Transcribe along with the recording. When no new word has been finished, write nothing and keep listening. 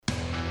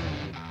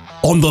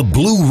on the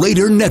Blue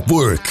Raider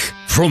Network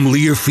from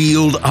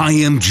Learfield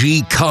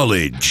IMG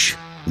College.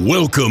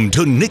 Welcome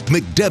to Nick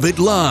McDevitt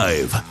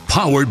Live,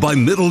 powered by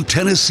Middle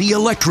Tennessee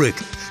Electric,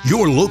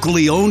 your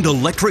locally owned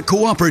electric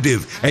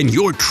cooperative and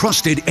your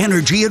trusted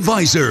energy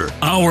advisor.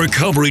 Our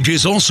coverage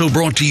is also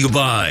brought to you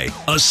by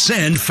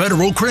Ascend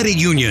Federal Credit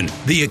Union,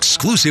 the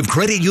exclusive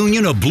credit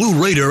union of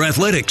Blue Raider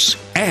Athletics,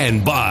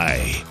 and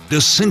by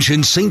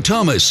Ascension St.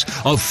 Thomas,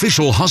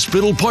 official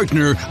hospital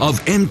partner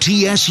of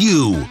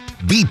MTSU.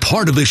 Be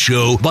part of the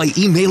show by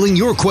emailing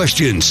your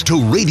questions to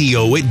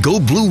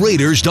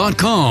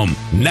radio@goblueraiders.com.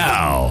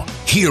 Now,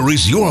 here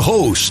is your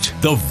host,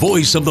 the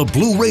voice of the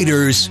Blue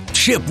Raiders,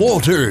 Chip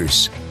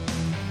Walters.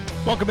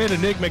 Welcome into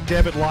Nick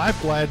McDevitt Live.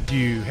 Glad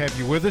to have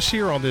you with us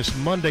here on this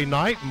Monday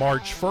night,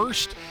 March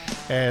 1st,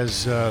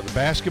 as the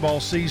basketball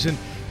season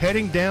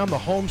heading down the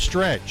home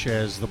stretch,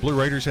 as the Blue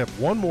Raiders have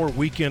one more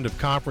weekend of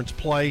conference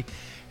play,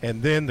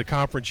 and then the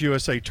Conference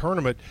USA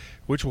tournament,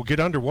 which will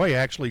get underway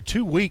actually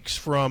 2 weeks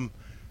from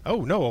a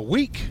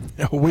week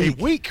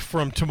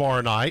from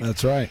tomorrow night.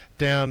 That's right.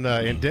 Down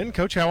in Denton.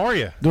 Coach, how are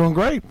you? Doing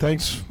great.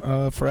 Thanks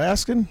for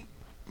asking,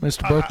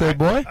 Mr. Birthday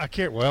Boy. I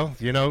can't. Well,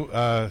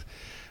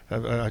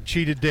 I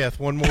cheated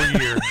death one more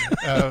year.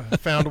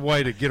 Found a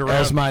way to get around.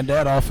 As my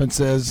dad often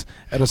says,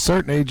 at a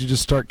certain age, you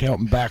just start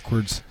counting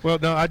backwards. Well,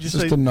 no, I just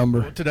say a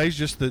number. Today's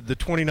just the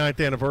 29th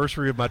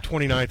anniversary of my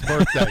 29th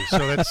birthday,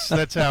 so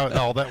that's how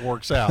all that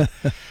works out.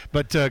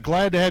 But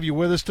glad to have you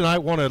with us tonight.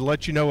 Want to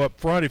let you know up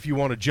front, if you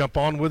want to jump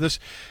on with us,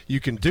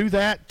 you can do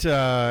that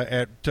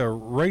at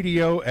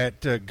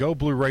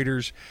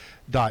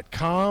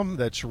radio@goblueraiders.com.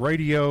 That's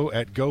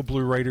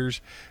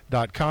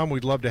radio@goblueraiders.com.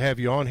 We'd love to have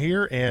you on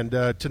here. And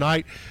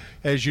tonight,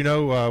 as you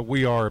know,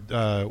 we are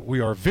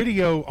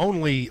video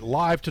only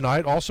live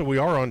tonight. Also, we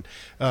are on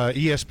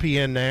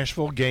ESPN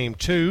Nashville Game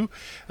 2.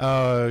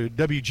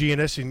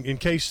 WGNS, in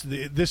case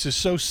this is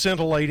so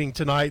scintillating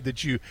tonight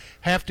that you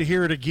have to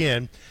hear it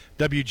again,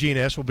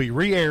 WGNS will be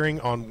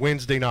re-airing on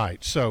Wednesday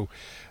night. So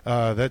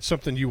that's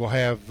something you will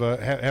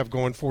have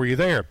going for you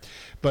there.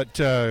 But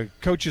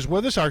Coach is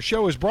with us. Our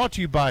show is brought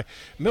to you by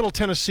Middle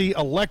Tennessee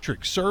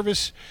Electric.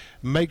 Service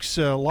makes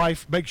your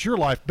life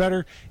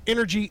better.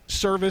 Energy,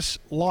 service,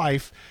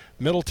 life.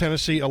 Middle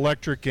Tennessee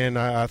Electric. And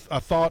I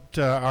thought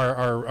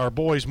our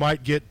boys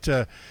might get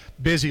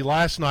busy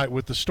last night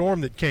with the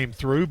storm that came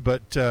through,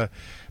 but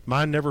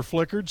mine never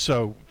flickered.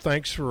 So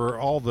thanks for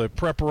all the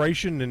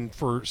preparation and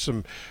for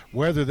some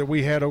weather that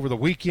we had over the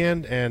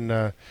weekend.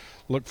 And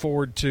look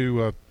forward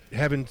to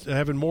having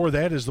more of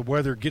that as the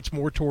weather gets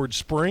more towards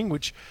spring,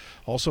 which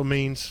also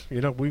means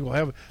we will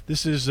have.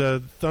 This is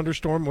a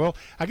thunderstorm. Well,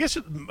 I guess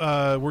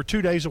we're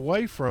 2 days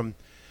away from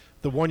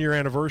the 1-year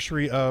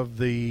anniversary of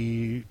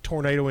the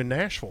tornado in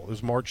Nashville. It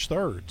was March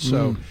 3rd.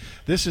 So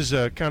this is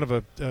a kind of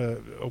a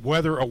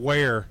weather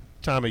aware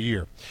time of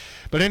year.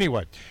 But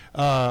anyway,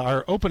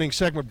 our opening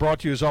segment brought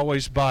to you as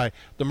always by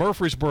the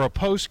Murfreesboro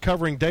Post,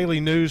 covering daily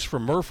news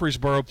from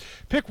Murfreesboro.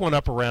 Pick one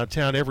up around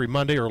town every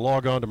Monday or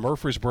log on to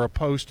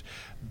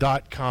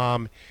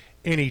murfreesboropost.com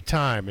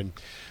anytime. And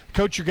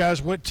Coach, your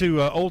guys went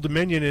to Old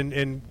Dominion,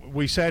 and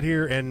we sat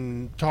here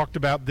and talked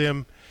about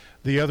them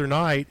the other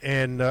night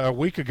and a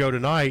week ago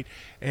tonight.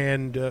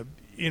 And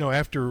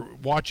after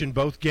watching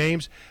both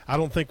games, I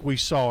don't think we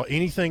saw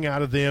anything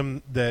out of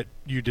them that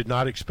you did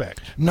not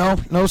expect. No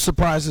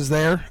surprises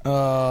there.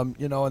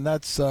 And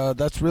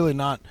that's really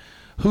not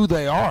who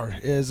they are,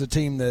 is a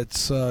team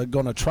that's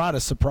going to try to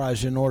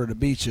surprise you in order to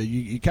beat you.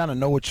 You kind of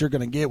know what you're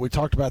going to get. We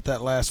talked about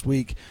that last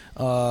week.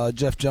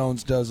 Jeff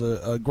Jones does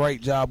a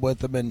great job with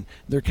them, and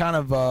they're kind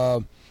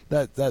of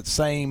that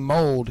same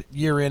mold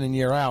year in and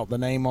year out. The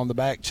name on the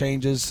back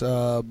changes,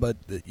 but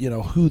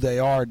who they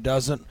are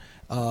doesn't.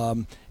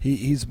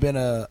 He's been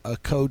a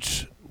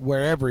coach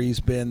wherever he's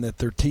been, that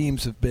their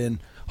teams have been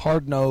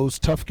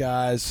hard-nosed, tough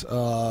guys,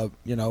 try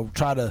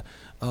to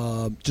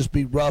just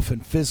be rough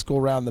and physical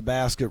around the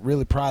basket,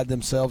 really pride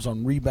themselves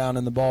on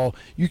rebounding the ball.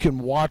 You can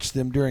watch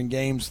them during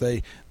games.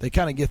 They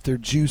kind of get their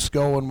juice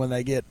going when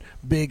they get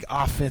big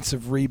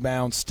offensive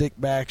rebounds, stick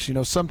backs.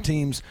 Some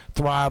teams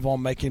thrive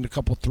on making a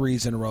couple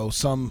threes in a row.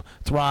 Some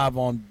thrive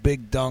on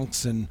big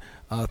dunks and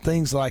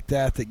things like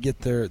that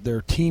get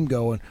their team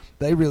going.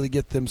 They really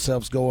get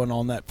themselves going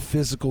on that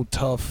physical,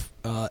 tough,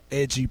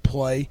 edgy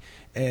play.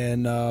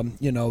 And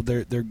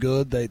they're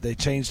good. They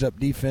changed up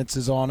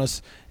defenses on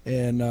us,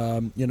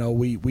 and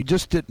we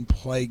just didn't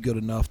play good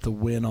enough to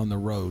win on the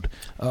road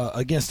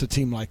against a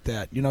team like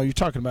that. You're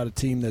talking about a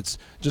team that's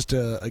just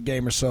a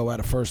game or so out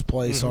of first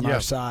place on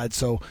our side,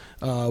 so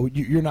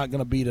you're not going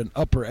to beat an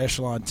upper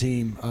echelon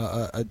team,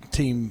 a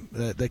team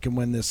that can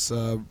win this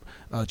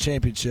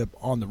championship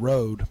on the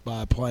road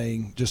by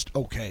playing just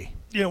okay.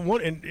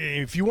 And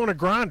if you want a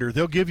grinder,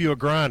 they'll give you a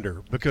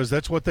grinder, because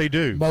that's what they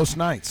do most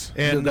nights.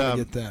 And you're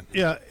gonna get that.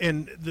 Yeah,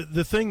 and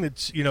the thing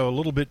that's a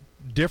little bit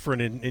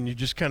different, and you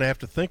just kind of have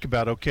to think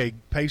about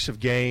pace of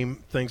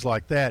game, things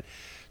like that.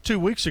 2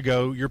 weeks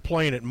ago, you're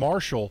playing at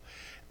Marshall,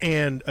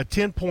 and a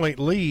 10-point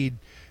lead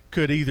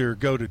could either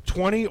go to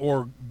 20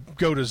 or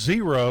go to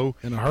 0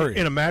 in a hurry,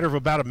 in a matter of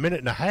about a minute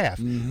and a half.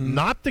 Mm-hmm.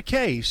 Not the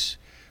case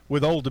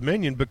with Old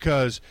Dominion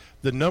because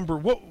the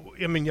number.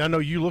 I know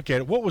you look at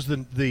it. What was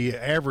the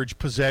average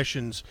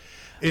possessions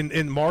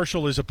in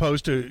Marshall as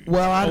opposed to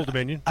Old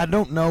Dominion? I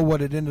don't know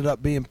what it ended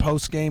up being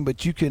post game,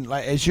 but you can,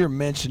 like as you're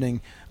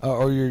mentioning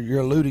or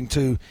you're alluding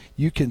to,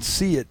 you can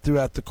see it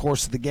throughout the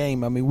course of the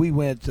game. I mean, we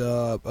went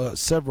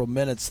several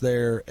minutes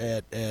there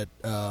at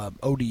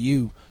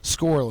ODU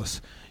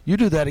scoreless. You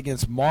do that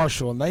against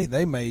Marshall, and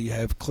they may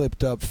have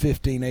clipped up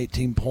 15,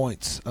 18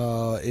 points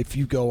if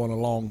you go on a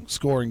long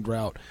scoring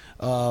drought.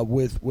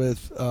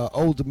 With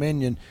Old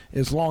Dominion,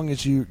 as long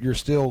as you're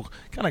still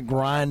kind of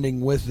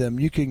grinding with them,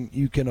 you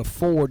can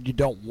afford. You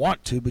don't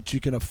want to, but you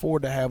can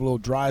afford to have little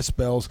dry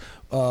spells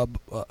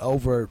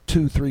over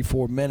 2, 3,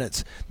 4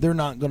 minutes. They're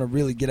not going to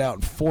really get out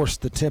and force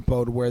the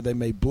tempo to where they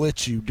may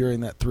blitz you during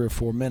that 3 or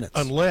 4 minutes,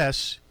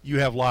 unless you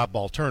have live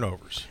ball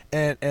turnovers,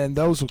 and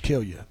those will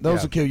kill you.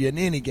 Those will kill you in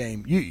any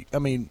game. You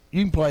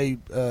can play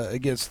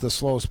against the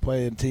slowest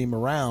playing team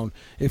around.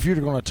 If you're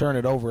going to turn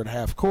it over at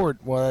half court,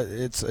 well,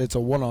 it's a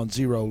 1-on-0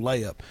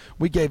 layup.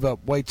 We gave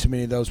up way too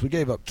many of those. We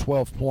gave up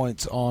 12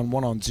 points on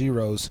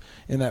 1-on-0s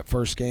in that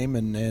first game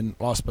and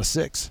lost by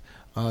 6.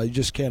 You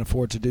just can't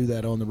afford to do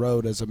that on the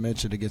road, as I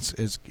mentioned.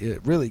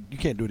 Really, you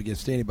can't do it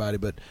against anybody,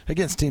 but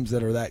against teams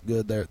that are that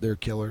good, they're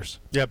killers.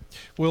 Yep.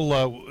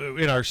 We'll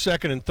in our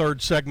second and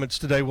third segments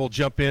today, we'll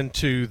jump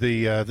into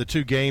the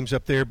 2 games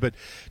up there. But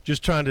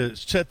just trying to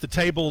set the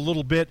table a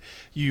little bit.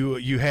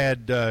 You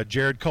had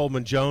Jared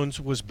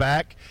Coleman-Jones was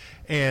back,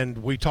 and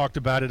we talked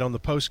about it on the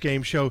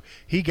post-game show.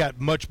 He got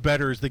much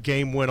better as the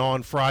game went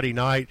on Friday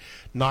night,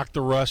 knocked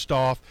the rust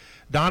off.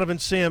 Donovan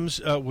Sims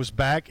was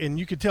back, and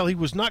you could tell he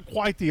was not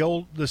quite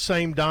the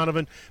same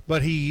Donovan,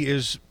 but he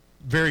is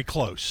very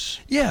close.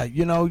 Yeah,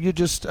 you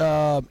just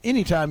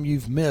anytime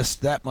you've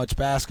missed that much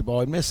basketball,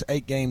 and missed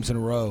 8 games in a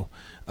row,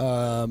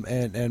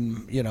 and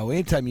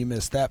anytime you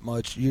miss that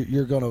much,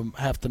 you're going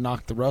to have to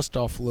knock the rust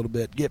off a little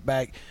bit, get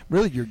back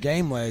really your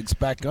game legs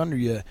back under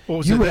you.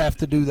 You would have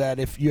to do that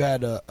if you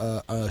had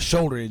a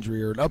shoulder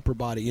injury or an upper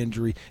body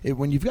injury.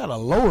 When you've got a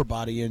lower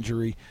body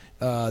injury,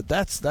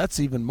 that's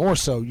even more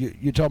so.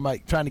 You're talking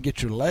about trying to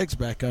get your legs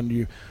back under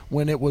you.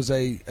 When it was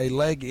a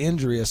leg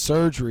injury, a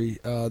surgery,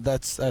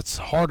 that's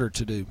harder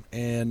to do.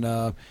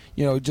 And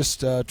just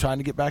trying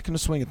to get back in the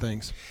swing of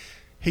things.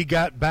 He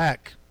got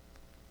back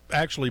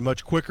actually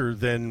much quicker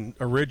than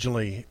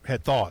originally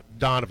had thought.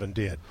 Donovan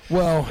did.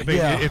 Well,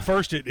 at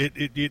first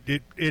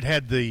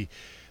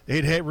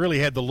it had really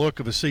had the look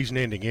of a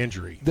season-ending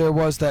injury. There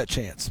was that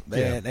chance,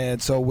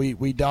 and so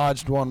we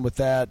dodged one with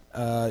that.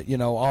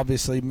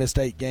 Obviously missed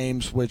 8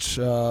 games, which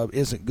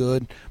isn't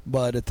good,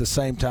 but at the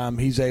same time,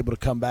 he's able to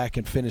come back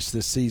and finish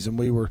this season.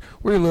 We were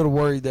a little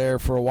worried there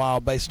for a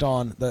while based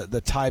on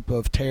the type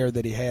of tear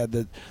that he had,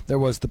 that there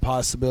was the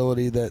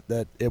possibility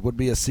that it would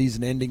be a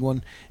season-ending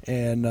one,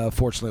 and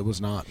fortunately it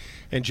was not.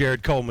 And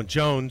Jared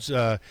Coleman-Jones,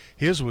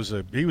 he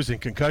was in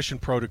concussion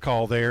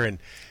protocol there, and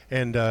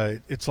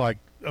it's like,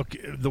 okay,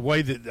 the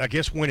way that I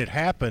guess when it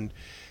happened,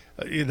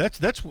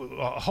 that's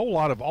a whole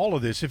lot of all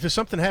of this. If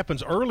something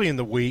happens early in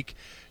the week,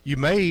 you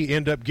may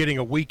end up getting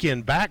a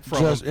weekend back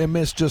from it. It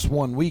missed just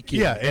one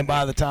weekend. Yeah, and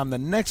by the time the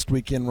next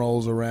weekend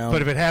rolls around.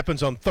 But if it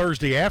happens on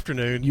Thursday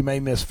afternoon, you may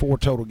miss 4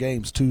 total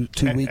games, two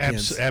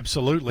weekends.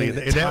 Absolutely,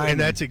 and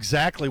that's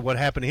exactly what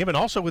happened to him, and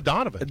also with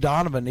Donovan.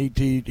 Donovan,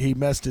 he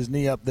messed his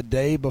knee up the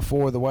day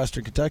before the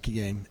Western Kentucky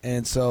game,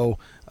 and so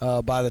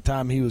by the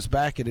time he was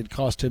back, it had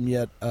cost him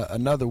yet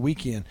another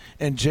weekend.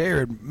 And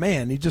Jared,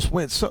 man, he just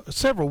went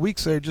several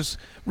weeks there, just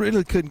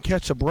really couldn't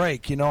catch a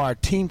break. Our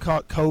team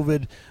caught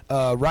COVID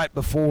right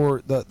before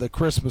the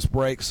Christmas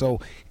break, so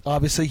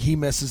obviously he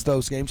misses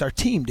those games. Our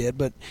team did,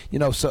 but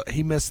so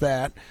he missed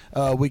that.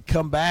 We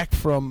come back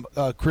from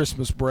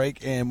Christmas break,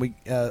 and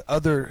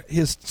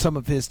some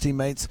of his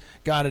teammates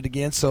got it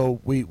again, so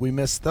we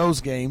missed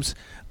those games.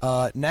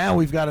 Now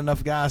we've got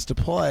enough guys to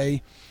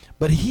play,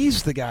 but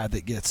he's the guy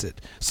that gets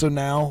it. So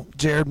now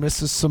Jared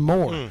misses some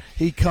more.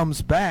 He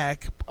comes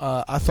back,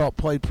 I thought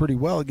played pretty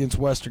well against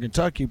Western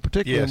Kentucky,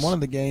 particularly in one of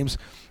the games,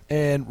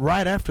 and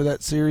right after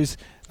that series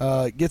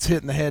gets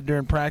hit in the head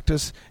during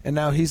practice, and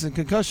now he's in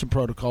concussion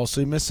protocol,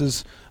 so he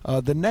misses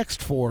the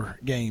next 4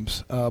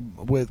 games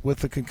with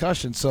the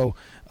concussion. So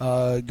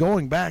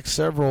going back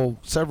several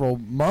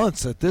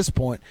months at this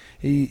point,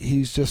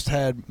 he's just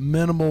had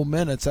minimal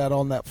minutes out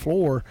on that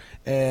floor,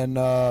 and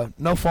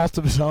no fault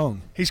of his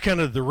own. He's kind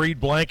of the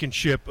Reed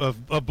Blankenship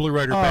of Blue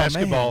Raider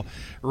basketball. Man.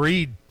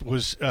 Reed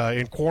was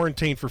in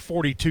quarantine for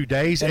 42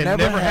 days and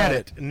never had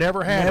it.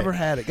 Never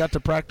had it. Got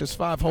to practice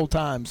 5 whole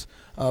times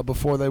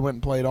before they went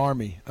and played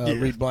Army.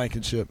 Reed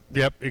Blankenship.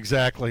 Yep,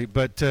 exactly.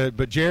 But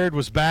Jared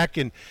was back,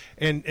 and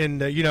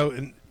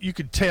you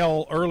could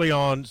tell early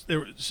on there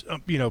was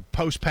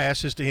post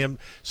passes to him,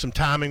 some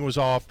timing was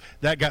off.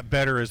 That got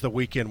better as the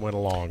weekend went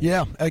along.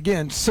 Yeah,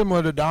 again,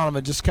 similar to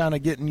Donovan, just kind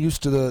of getting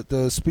used to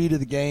the speed of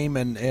the game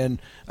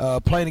and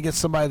playing against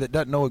somebody that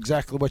doesn't know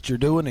exactly what you're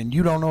doing, and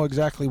you don't know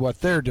exactly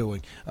what they're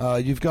doing.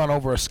 You've gone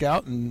over a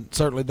scout, and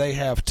certainly they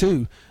have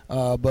too.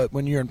 but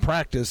when you're in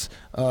practice,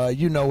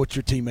 you know what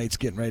your teammates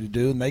getting ready to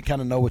do, and they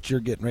kind of know what you're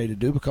getting ready to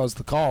do because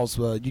the calls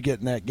you get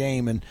in that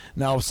game, and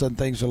now all of a sudden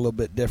things are a little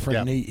bit different.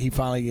 Yeah. And he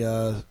finally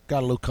got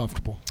a little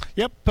comfortable.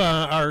 Yep,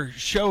 our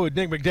show at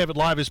Nick McDevitt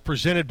Live is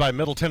presented by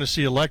Middle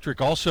Tennessee Electric.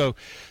 Also,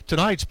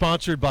 tonight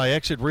sponsored by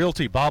Exit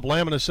Realty, Bob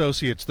Lamb and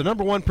Associates, the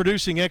 #1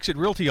 producing Exit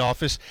Realty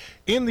office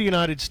in the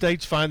United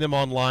States. Find them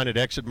online at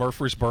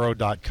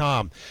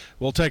exitmurfreesboro.com.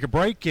 We'll take a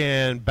break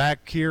and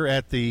back here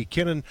at the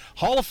Kennan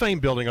Hall of Fame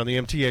building on the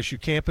MTSU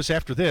campus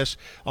after this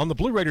on the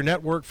Blue Raider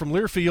Network from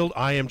Learfield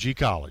IMG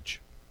College.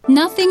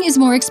 Nothing is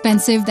more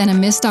expensive than a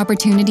missed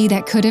opportunity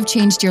that could have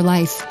changed your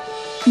life.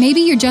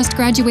 Maybe you're just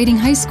graduating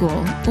high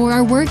school or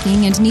are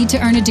working and need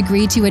to earn a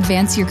degree to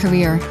advance your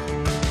career.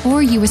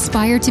 Or you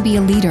aspire to be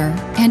a leader,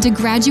 and a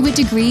graduate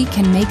degree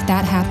can make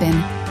that happen.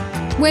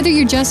 Whether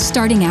you're just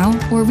starting out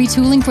or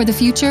retooling for the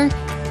future,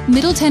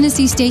 Middle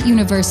Tennessee State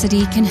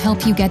University can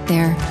help you get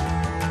there.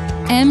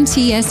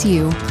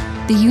 MTSU,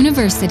 the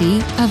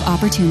University of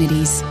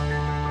Opportunities.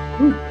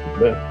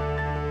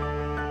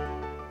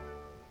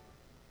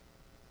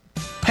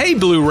 Hey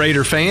Blue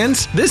Raider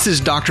fans, this is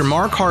Dr.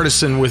 Mark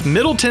Hardison with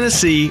Middle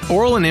Tennessee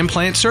Oral and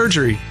Implant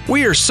Surgery.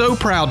 We are so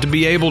proud to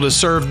be able to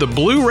serve the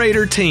Blue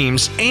Raider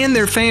teams and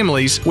their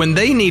families when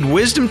they need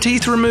wisdom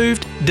teeth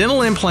removed,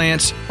 dental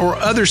implants, or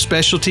other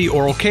specialty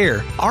oral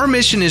care. Our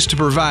mission is to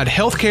provide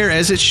health care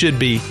as it should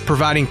be,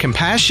 providing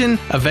compassion,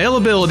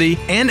 availability,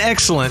 and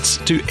excellence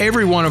to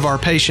every one of our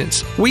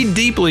patients. We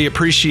deeply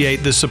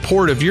appreciate the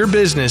support of your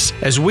business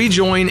as we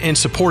join in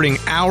supporting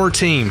our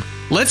team.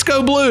 Let's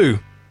go Blue!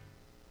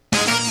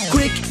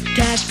 Quick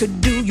Cash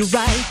could do you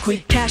right.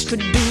 Quick Cash could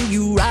do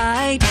you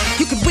right.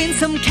 You could win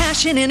some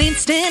cash in an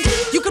instant.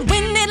 You could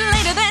win it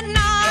later that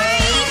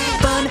night.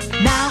 Fun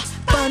now,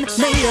 fun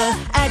later.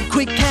 Add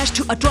Quick Cash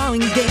to a drawing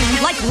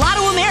game. Like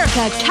Lotto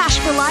America, Cash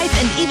for Life,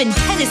 and even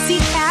Tennessee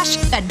Cash.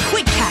 Add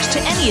Quick Cash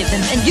to any of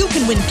them, and you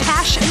can win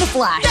cash in a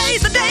flash.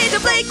 Today's the day to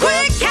play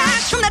Quick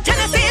Cash from the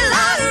Tennessee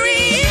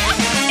Lottery.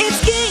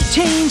 It's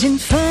game-changing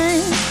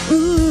fun.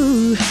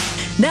 Ooh.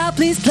 Now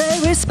please play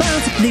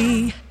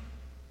responsibly.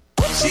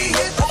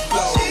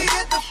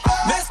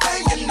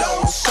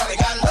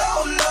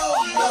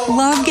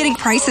 Love getting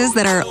prices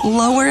that are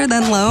lower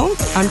than low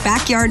on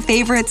backyard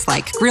favorites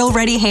like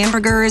grill-ready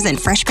hamburgers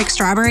and fresh-picked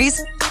strawberries?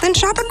 Then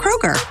shop at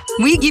Kroger.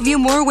 We give you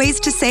more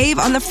ways to save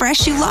on the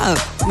fresh you love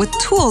with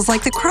tools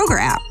like the Kroger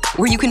app,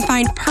 where you can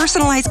find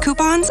personalized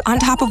coupons on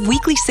top of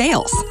weekly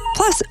sales.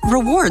 Plus,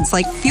 rewards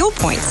like fuel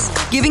points,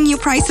 giving you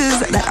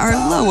prices that are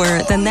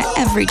lower than the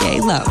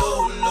everyday low.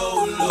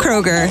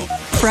 Kroger,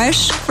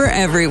 fresh for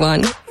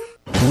everyone.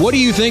 What do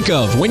you think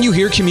of when you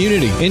hear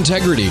community,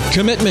 integrity,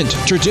 commitment,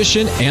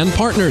 tradition, and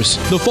partners?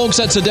 The folks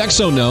at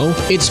Sodexo know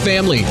it's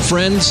family,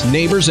 friends,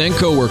 neighbors, and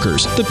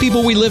coworkers. The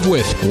people we live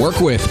with,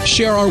 work with,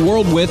 share our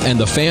world with, and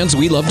the fans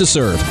we love to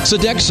serve.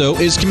 Sodexo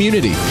is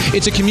community.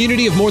 It's a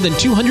community of more than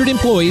 200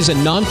 employees and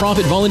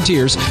nonprofit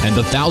volunteers and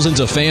the thousands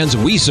of fans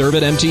we serve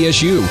at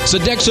MTSU.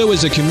 Sodexo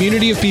is a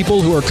community of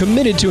people who are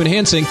committed to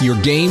enhancing your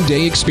game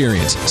day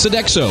experience.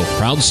 Sodexo,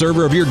 proud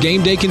server of your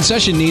game day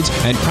concession needs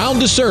and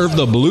proud to serve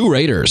the Blue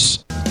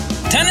Raiders.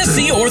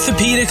 Tennessee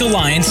Orthopedic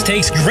Alliance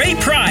takes great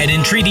pride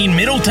in treating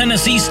Middle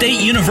Tennessee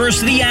State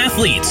University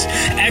athletes.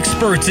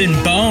 Experts in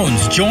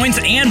bones, joints,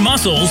 and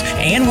muscles,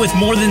 and with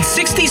more than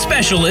 60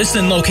 specialists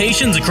in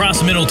locations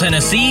across Middle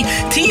Tennessee,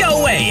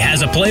 TOA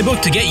has a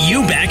playbook to get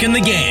you back in the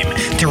game.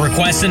 To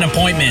request an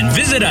appointment,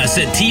 visit us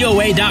at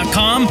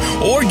TOA.com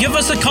or give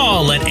us a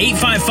call at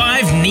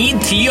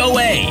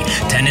 855-NEED-TOA.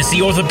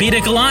 Tennessee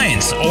Orthopedic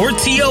Alliance, or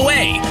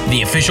TOA,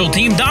 the official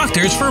team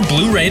doctors for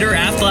Blue Raider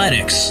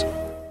Athletics.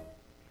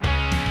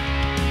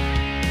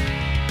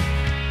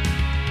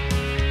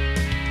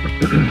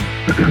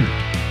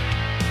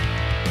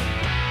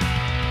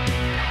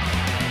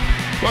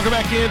 Welcome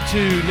back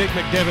into Nick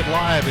McDevitt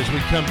Live as we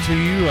come to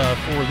you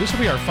for this will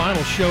be our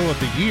final show of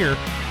the year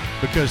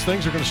because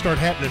things are going to start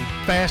happening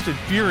fast and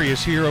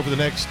furious here over the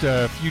next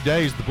few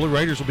days. The Blue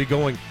Raiders will be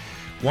going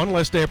one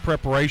less day of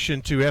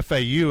preparation to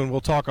FAU, and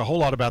we'll talk a whole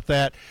lot about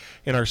that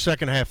in our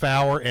second half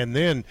hour, and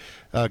then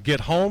get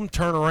home,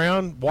 turn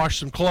around, wash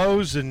some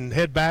clothes, and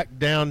head back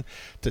down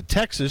to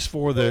Texas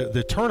for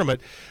the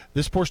tournament.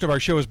 This portion of our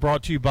show is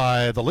brought to you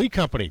by the Lee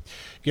Company.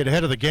 Get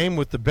ahead of the game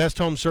with the best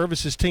home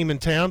services team in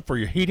town for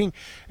your heating,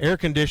 air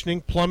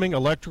conditioning, plumbing,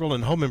 electrical,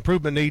 and home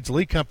improvement needs.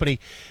 Lee Company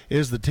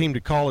is the team to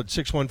call at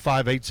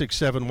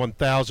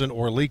 615-867-1000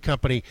 or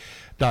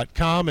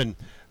leecompany.com. And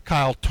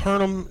Kyle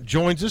Turnham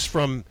joins us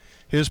from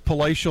his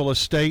palatial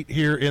estate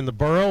here in the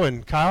borough.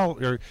 And Kyle,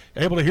 are you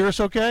able to hear us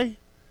okay?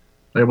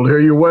 Able to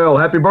hear you well.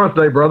 Happy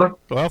birthday, brother.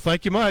 Well,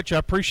 thank you much. I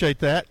appreciate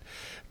that.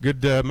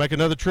 Good to make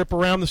another trip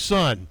around the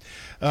sun.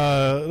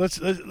 Let's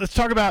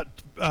talk about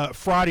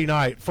Friday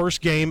night, first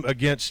game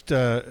against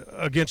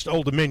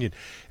Old Dominion.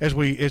 As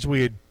we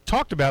had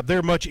talked about,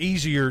 they're much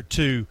easier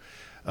to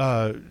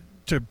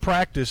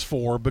practice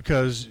for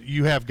because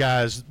you have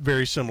guys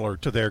very similar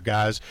to their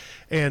guys,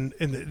 and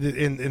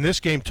in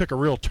this game took a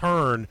real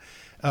turn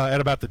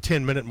at about the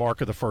 10-minute mark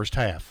of the first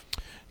half.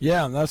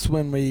 Yeah, and that's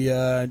when we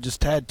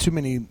just had too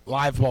many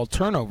live ball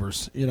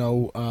turnovers.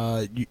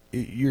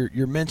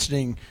 You're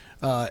mentioning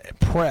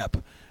prep.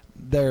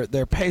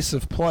 Their pace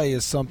of play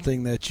is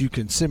something that you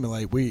can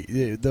simulate.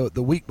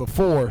 The week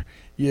before,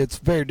 it's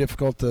very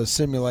difficult to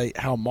simulate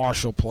how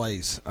Marshall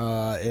plays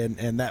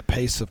and that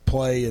pace of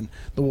play and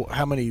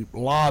how many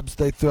lobs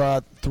they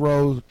throw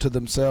to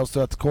themselves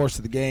throughout the course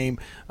of the game,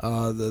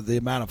 the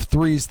amount of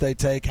threes they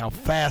take, how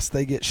fast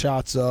they get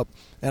shots up,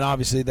 and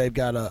obviously they've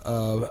got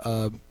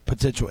a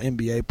potential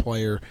NBA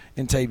player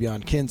in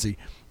Tavion Kinsey.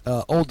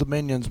 Old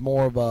Dominion's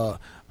more of a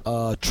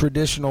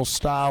traditional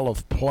style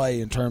of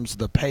play in terms of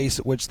the pace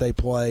at which they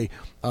play.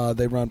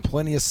 They run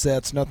plenty of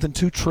sets, nothing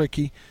too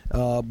tricky,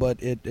 but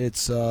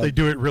it's they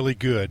do it really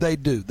good. They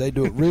do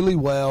it really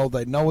well.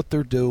 They know what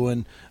they're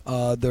doing.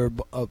 They're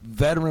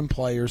veteran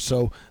players,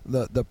 so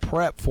the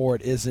prep for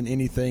it isn't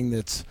anything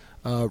that's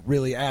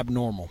really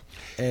abnormal.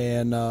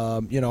 And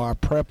our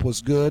prep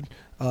was good.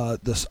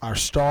 Our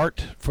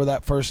start for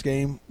that first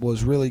game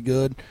was really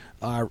good.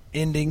 Our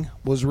ending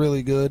was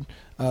really good.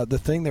 The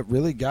thing that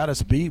really got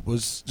us beat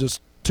was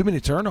just too many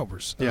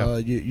turnovers. Yeah.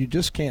 You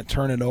just can't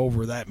turn it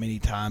over that many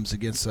times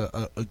against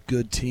a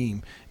good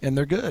team, and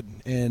they're good.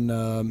 And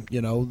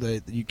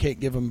you can't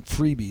give them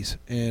freebies,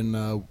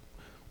 and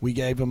we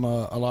gave them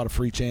a lot of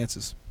free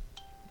chances.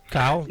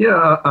 Kyle?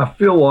 Yeah, I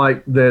feel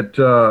like that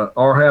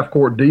our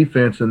half-court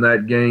defense in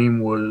that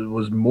game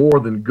was more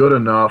than good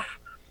enough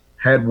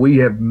had we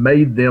have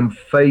made them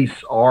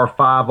face our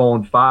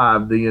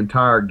 5-on-5 the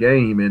entire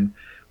game. And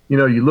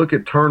you look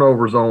at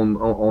turnovers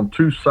on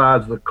two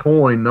sides of the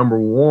coin. Number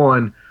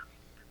one,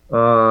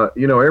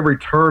 every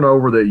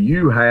turnover that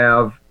you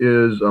have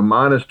is a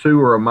 -2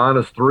 or a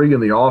 -3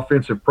 in the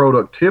offensive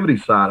productivity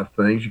side of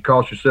things. You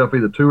cost yourself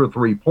either 2 or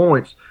 3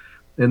 points,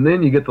 and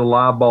then you get the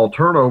live ball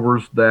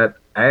turnovers that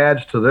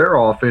adds to their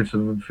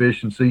offensive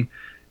efficiency.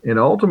 And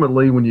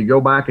ultimately, when you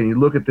go back and you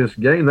look at this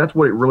game, that's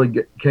what it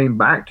really came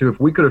back to. If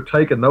we could have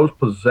taken those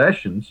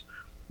possessions,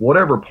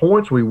 whatever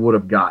points we would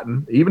have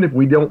gotten, even if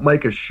we don't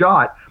make a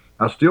shot,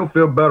 I still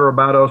feel better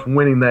about us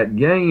winning that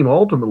game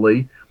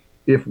ultimately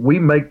if we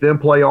make them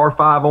play our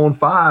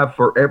 5-on-5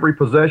 for every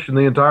possession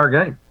the entire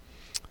game.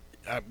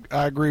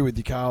 I agree with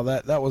you, Kyle.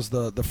 That was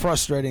the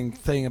frustrating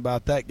thing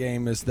about that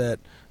game is that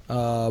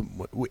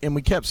and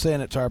we kept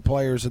saying it to our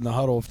players in the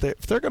huddle,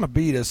 if they're going to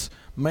beat us,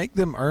 make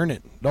them earn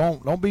it.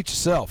 Don't beat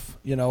yourself.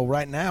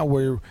 Right now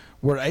we're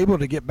able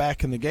to get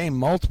back in the game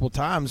multiple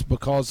times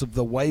because of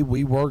the way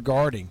we were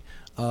guarding.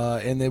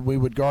 And then we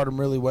would guard them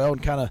really well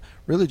and kind of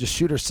really just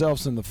shoot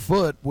ourselves in the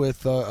foot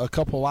with a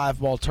couple live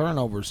ball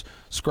turnovers,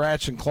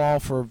 scratch and claw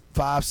for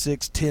 5,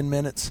 6, 10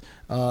 minutes,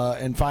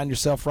 and find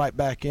yourself right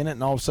back in it.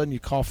 And all of a sudden you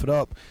cough it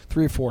up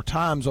 3 or 4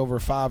 times over a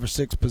 5 or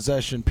 6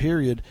 possession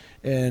period,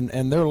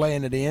 and they're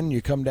laying it in.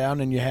 You come down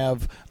and you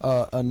have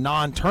a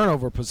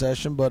non-turnover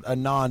possession, but a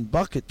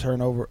non-bucket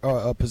turnover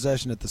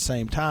possession at the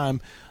same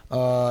time.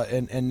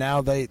 And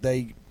now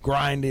they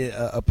grind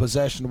a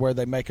possession where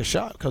they make a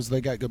shot because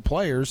they got good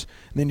players,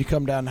 and then you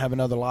come down and have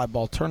another live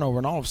ball turnover,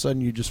 and all of a sudden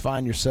you just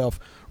find yourself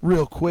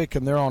real quick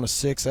and they're on a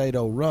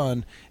 6-8-0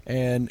 run,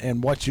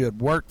 and what you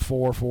had worked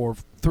for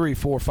 3,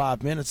 4,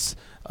 5 minutes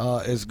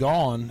is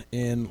gone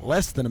in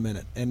less than a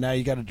minute, and now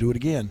you got to do it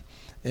again.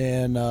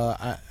 And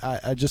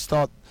I just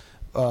thought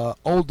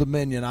Old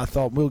Dominion, I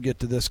thought we'll get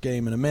to this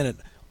game in a minute.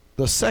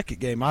 The second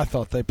game I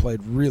thought they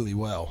played really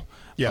well.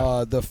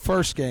 Yeah. The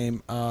first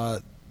game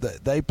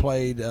they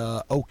played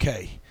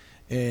okay,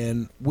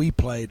 and we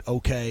played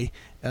okay.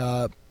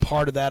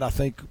 Part of that, I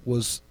think,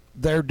 was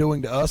their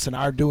doing to us and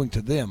our doing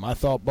to them. I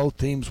thought both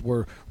teams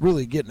were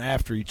really getting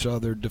after each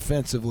other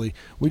defensively.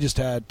 We just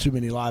had too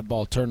many live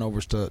ball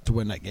turnovers to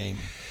win that game.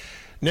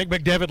 Nick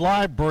McDevitt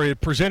Live,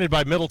 presented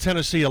by Middle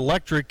Tennessee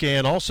Electric,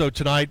 and also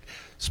tonight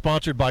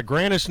sponsored by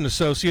Granis &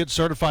 Associates,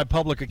 certified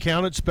public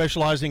accountant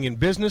specializing in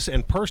business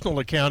and personal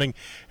accounting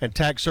and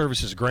tax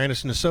services.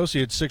 Granis &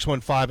 Associates,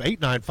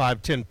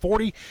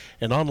 615-895-1040,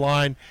 and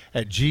online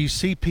at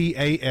gcpas.com.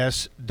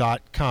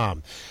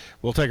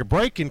 We'll take a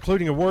break,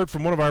 including a word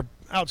from one of our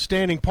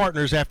outstanding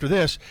partners after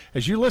this,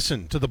 as you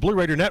listen to the Blue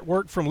Raider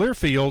Network from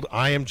Learfield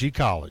IMG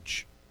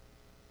College.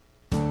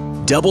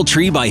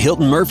 DoubleTree by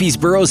Hilton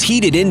Murfreesboro's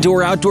heated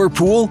indoor-outdoor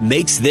pool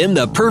makes them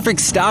the perfect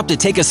stop to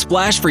take a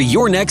splash for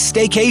your next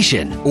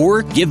staycation.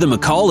 Or give them a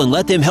call and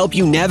let them help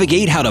you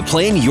navigate how to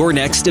plan your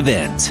next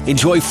event.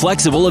 Enjoy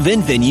flexible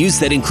event venues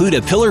that include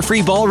a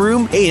pillar-free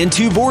ballroom and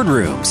 2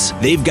 boardrooms.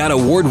 They've got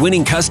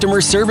award-winning customer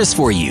service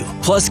for you,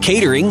 plus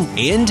catering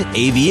and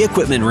AV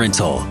equipment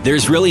rental.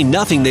 There's really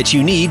nothing that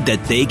you need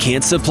that they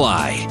can't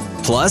supply.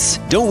 Plus,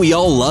 don't we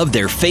all love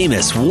their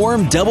famous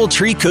warm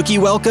DoubleTree cookie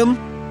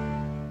welcome?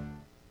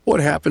 What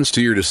happens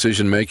to your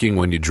decision-making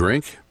when you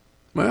drink?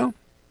 Well,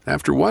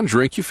 after one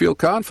drink, you feel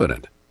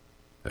confident.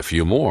 A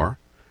few more,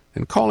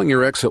 and calling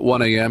your ex at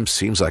 1 a.m.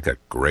 seems like a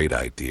great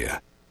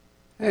idea.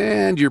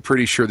 And you're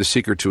pretty sure the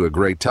secret to a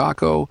great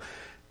taco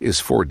is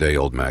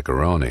 4-day-old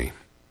macaroni.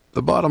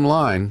 The bottom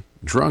line,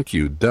 drunk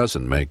you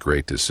doesn't make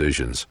great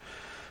decisions.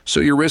 So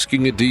you're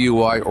risking a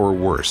DUI or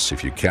worse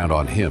if you count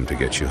on him to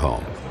get you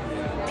home.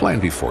 Plan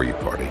before you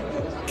party.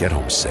 Get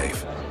home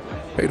safe.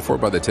 Paid for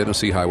by the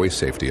Tennessee Highway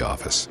Safety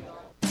Office.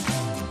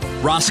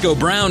 Roscoe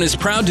Brown is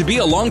proud to be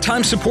a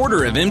longtime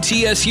supporter of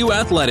MTSU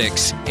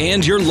Athletics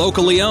and your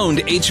locally owned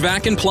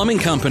HVAC and plumbing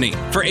company.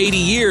 For 80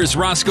 years,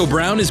 Roscoe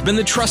Brown has been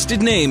the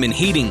trusted name in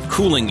heating,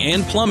 cooling,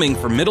 and plumbing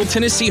for Middle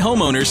Tennessee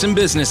homeowners and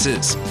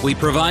businesses. We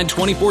provide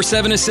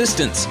 24/7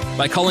 assistance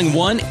by calling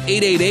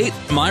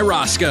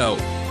 1-888-MY-ROSCOE.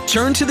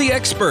 Turn to the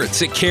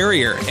experts at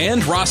Carrier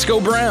and Roscoe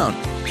Brown.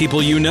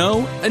 People you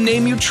know, a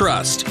name you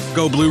trust.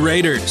 Go Blue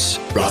Raiders.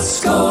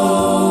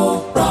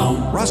 Roscoe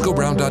Brown.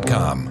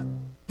 RoscoeBrown.com.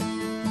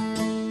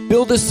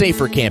 Build a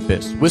safer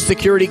campus with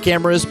security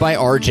cameras by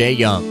RJ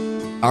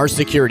Young. Our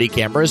security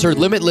cameras are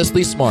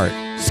limitlessly smart,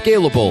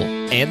 scalable,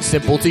 and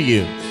simple to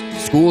use.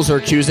 Schools are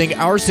choosing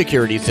our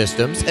security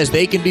systems as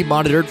they can be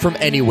monitored from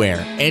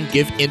anywhere and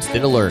give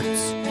instant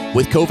alerts.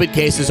 With COVID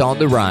cases on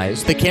the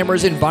rise, the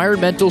camera's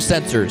environmental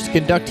sensors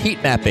conduct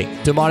heat mapping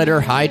to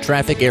monitor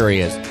high-traffic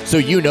areas so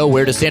you know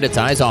where to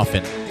sanitize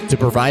often. To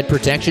provide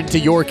protection to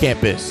your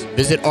campus,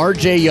 visit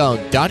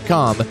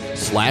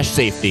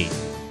rjyoung.com/safety.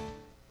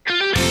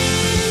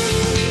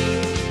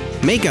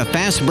 Make a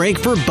fast break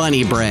for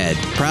Bunny Bread,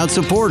 proud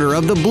supporter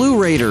of the Blue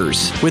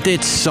Raiders. With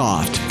its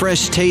soft,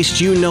 fresh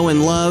taste you know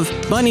and love,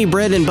 Bunny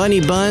Bread and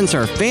Bunny Buns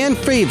are fan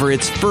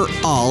favorites for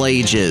all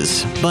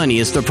ages. Bunny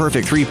is the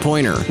perfect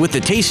three-pointer with the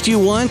taste you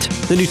want,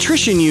 the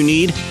nutrition you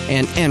need,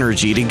 and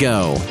energy to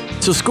go.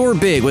 So score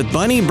big with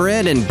Bunny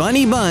Bread and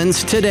Bunny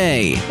Buns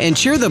today and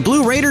cheer the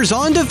Blue Raiders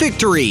on to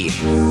victory.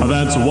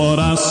 That's what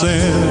I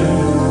said.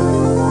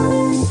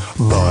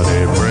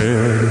 Bunny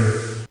Bread.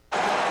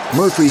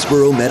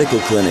 Murfreesboro Medical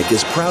Clinic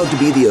is proud to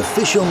be the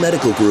official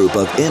medical group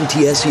of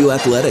MTSU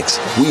Athletics.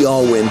 We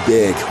all win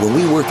big when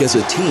we work as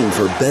a team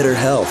for better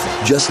health.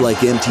 Just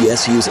like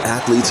MTSU's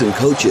athletes and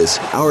coaches,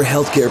 our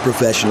healthcare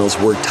professionals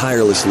work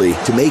tirelessly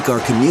to make our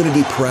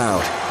community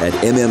proud. At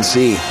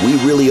MMC, we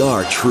really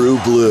are true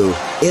blue.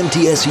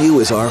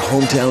 MTSU is our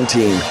hometown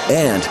team,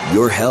 and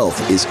your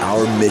health is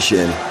our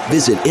mission.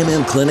 Visit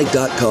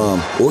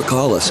mmclinic.com or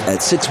call us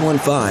at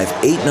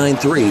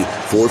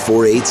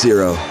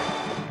 615-893-4480.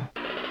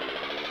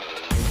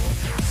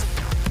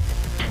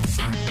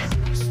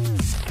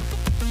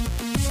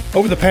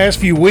 Over the past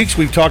few weeks,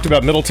 we've talked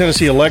about Middle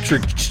Tennessee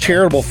Electric's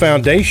charitable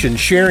foundation,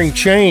 Sharing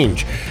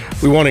Change.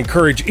 We want to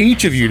encourage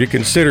each of you to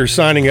consider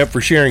signing up for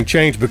Sharing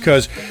Change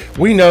because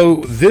we know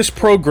this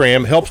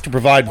program helps to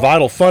provide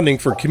vital funding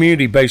for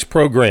community-based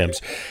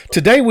programs.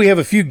 Today, we have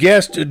a few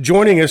guests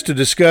joining us to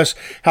discuss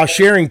how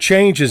Sharing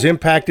Change has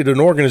impacted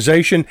an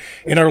organization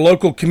in our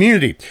local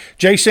community.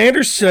 Jay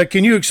Sanders,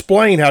 can you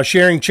explain how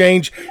Sharing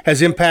Change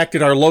has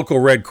impacted our local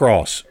Red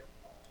Cross?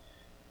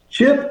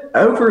 Chip,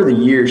 over the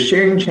years,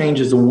 Sharing Change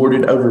has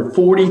awarded over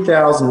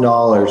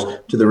 $40,000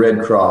 to the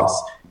Red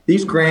Cross.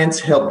 These grants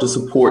help to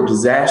support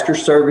disaster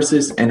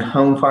services and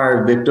home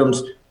fire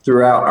victims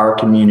throughout our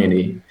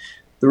community.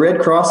 The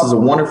Red Cross is a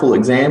wonderful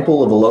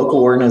example of a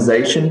local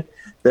organization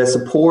that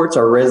supports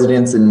our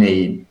residents in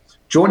need.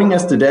 Joining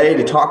us today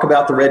to talk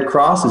about the Red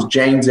Cross is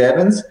James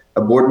Evans,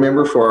 a board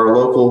member for our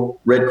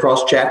local Red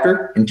Cross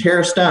chapter, and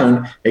Tara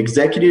Stone,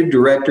 Executive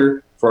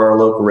Director for our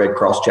local Red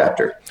Cross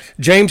chapter.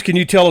 James, can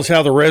you tell us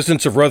how the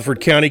residents of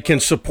Rutherford County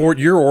can support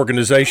your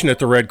organization at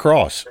the Red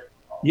Cross?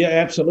 Yeah,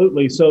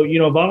 absolutely. So,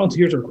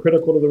 volunteers are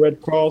critical to the Red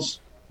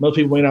Cross. Most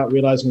people may not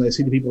realize when they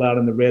see the people out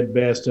in the red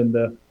vest and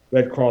the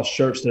Red Cross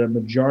shirts that a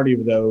majority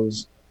of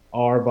those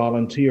are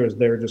volunteers.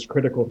 They're just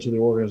critical to the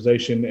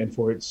organization and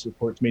for its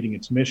meeting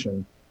its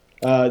mission.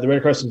 The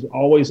Red Cross is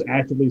always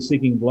actively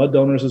seeking blood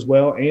donors as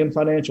well and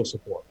financial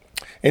support.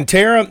 And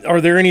Tara,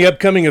 are there any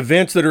upcoming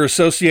events that are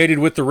associated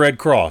with the Red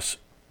Cross?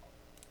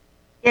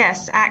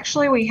 Yes,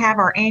 actually, we have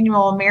our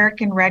annual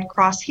American Red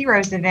Cross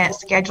Heroes event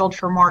scheduled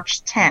for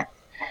March 10th.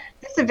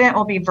 This event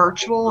will be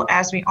virtual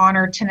as we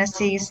honor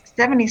Tennessee's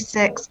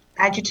 76th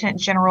Adjutant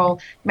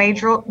General,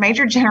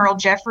 Major General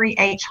Jeffrey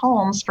H.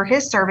 Holmes, for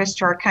his service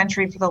to our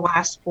country for the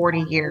last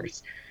 40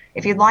 years.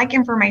 If you'd like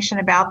information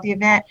about the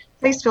event,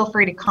 please feel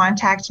free to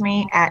contact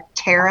me at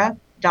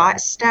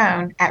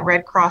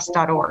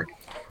tara.stone@redcross.org.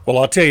 Well,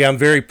 I'll tell you, I'm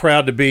very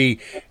proud to be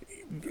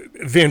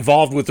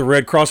involved with the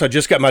Red Cross. I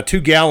just got my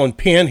 2-gallon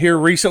pen here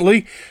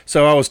recently,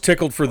 so I was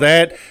tickled for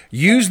that.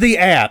 Use the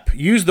app.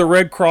 Use the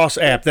Red Cross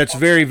app. That's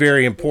very,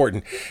 very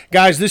important.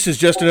 Guys, this is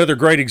just another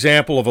great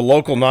example of a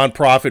local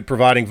nonprofit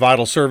providing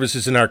vital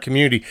services in our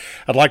community.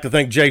 I'd like to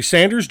thank Jay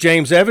Sanders,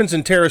 James Evans,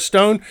 and Tara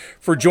Stone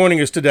for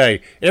joining us today.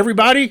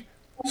 Everybody,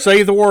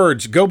 say the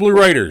words. Go Blue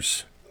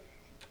Raiders.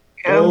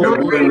 Go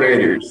Blue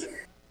Raiders.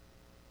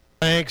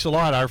 Thanks a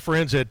lot. Our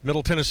friends at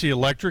Middle Tennessee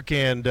Electric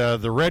and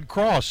the Red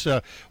Cross,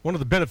 one of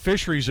the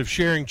beneficiaries of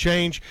Sharing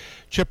Change.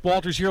 Chip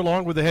Walters here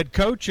along with the head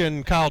coach,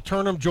 and Kyle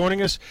Turnham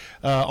joining us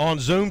on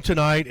Zoom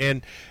tonight.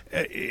 And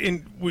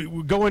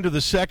we go into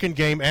the second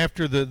game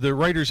after the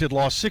Raiders had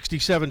lost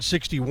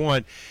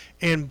 67-61.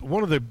 And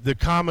one of the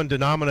common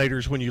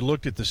denominators when you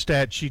looked at the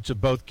stat sheets of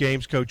both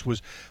games, Coach,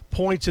 was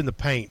points in the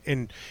paint.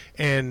 And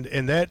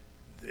that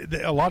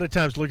a lot of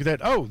times look at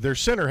that. Oh, their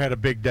center had a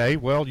big day.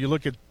 Well, you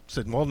look at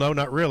said, well, no,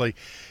 not really.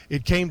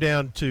 It came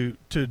down to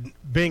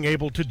being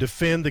able to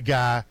defend the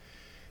guy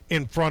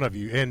in front of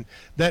you, and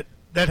that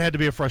had to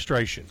be a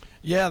frustration.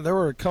 Yeah, there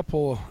were a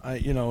couple.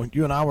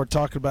 You and I were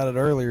talking about it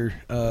earlier.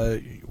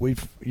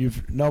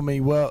 You've known me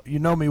well. You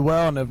know me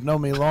well, and have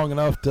known me long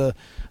enough to,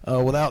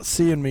 without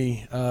seeing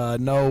me,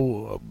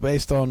 know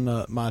based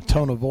on my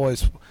tone of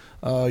voice,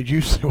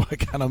 usually what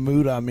kind of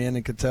mood I'm in,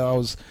 and could tell I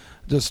was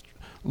just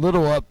a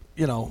little up.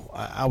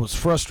 I was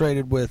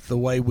frustrated with the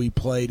way we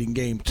played in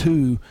Game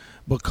 2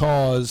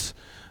 because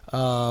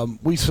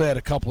we said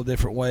a couple of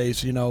different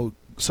ways.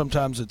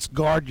 Sometimes it's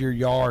guard your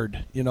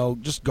yard,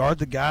 just guard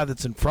the guy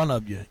that's in front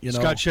of you.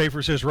 Scott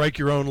Schaefer says rake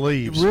your own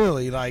leaves.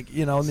 Really,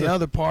 and the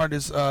other part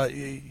is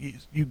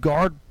you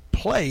guard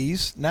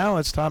plays. Now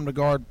it's time to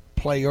guard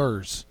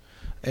players.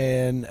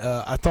 And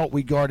I thought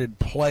we guarded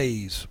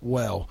plays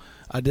well.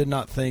 I did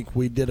not think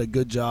we did a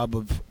good job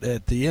of,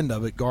 at the end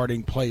of it,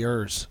 guarding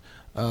players.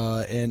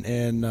 That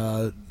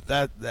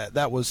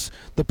was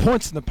the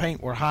points in the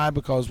paint were high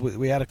because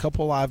we had a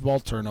couple live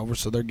ball turnovers,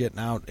 so they're getting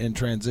out in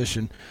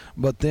transition.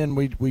 But then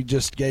we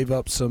just gave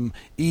up some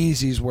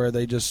easies where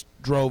they just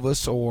drove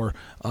us, or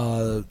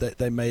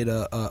they made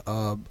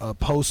a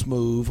post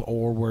move,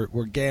 or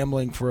we're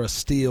gambling for a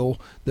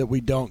steal that we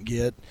don't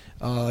get.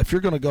 If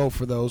you're going to go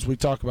for those, we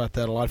talk about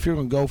that a lot. If you're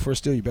going to go for a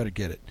steal, you better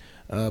get it.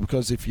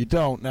 Because if you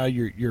don't, now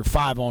you're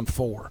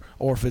 5-on-4,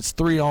 or if it's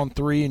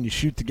 3-on-3 and you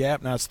shoot the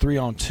gap, now it's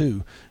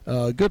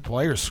 3-on-2. Good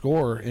players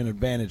score in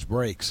advantage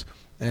breaks,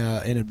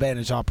 in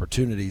advantage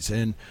opportunities,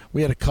 and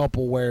we had a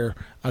couple where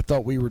I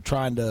thought we were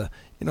trying to,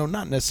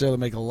 not necessarily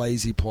make a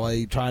lazy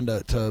play, trying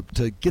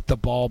to get the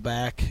ball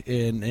back,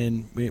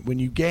 and when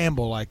you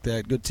gamble like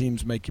that, good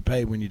teams make you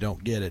pay when you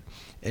don't get it,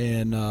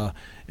 and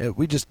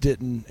we just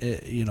didn't,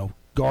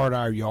 guard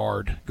our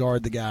yard,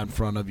 guard the guy in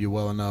front of you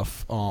well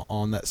enough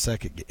in that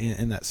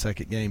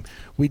second game.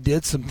 We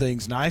did some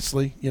things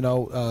nicely.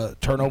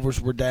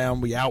 Turnovers were down.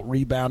 We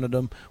out-rebounded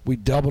them. We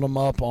doubled them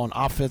up on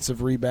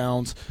offensive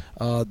rebounds.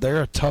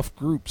 They're a tough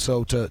group,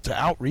 so to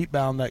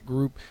out-rebound that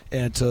group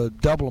and to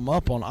double them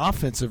up on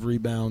offensive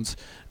rebounds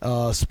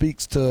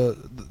speaks to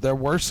there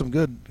were some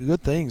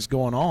good things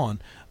going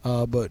on,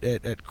 but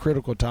at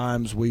critical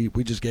times we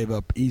just gave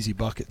up easy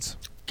buckets.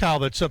 Kyle,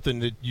 that's something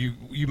that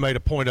you made a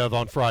point of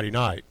on Friday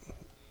night.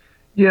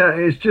 Yeah,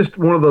 it's just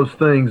one of those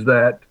things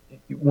that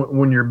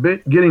when you're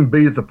getting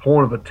beat at the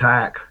point of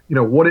attack,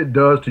 what it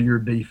does to your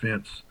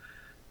defense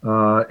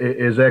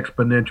is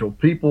exponential.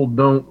 People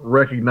don't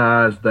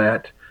recognize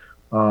that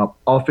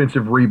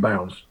offensive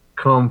rebounds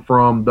come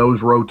from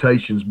those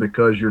rotations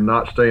because you're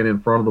not staying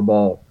in front of the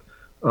ball.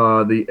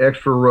 The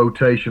extra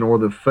rotation or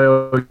the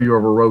failure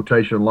of a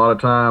rotation a lot of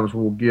times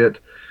will get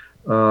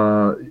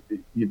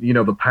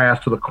the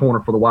pass to the corner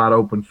for the wide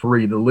open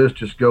three. The list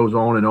just goes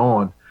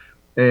on.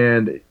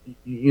 And,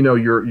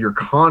 you're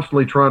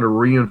constantly trying to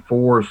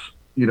reinforce,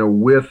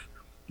 with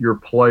your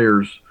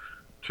players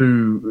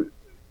to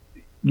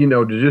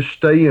just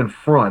stay in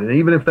front. And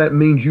even if that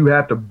means you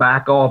have to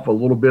back off a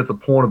little bit at the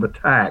point of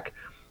attack,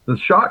 the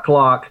shot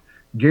clock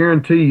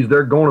guarantees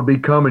they're going to be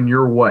coming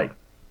your way.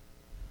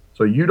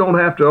 So you don't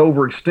have to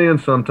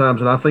overextend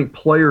sometimes. And I think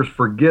players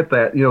forget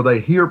that. They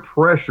hear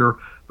pressure,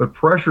 but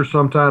pressure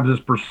sometimes is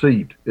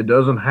perceived. It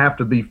doesn't have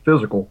to be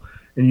physical.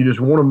 And you just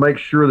want to make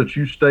sure that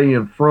you stay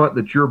in front,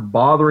 that you're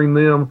bothering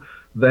them,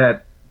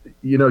 that,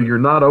 you're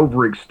not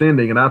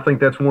overextending. And I think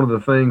that's one of the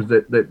things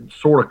that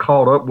sort of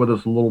caught up with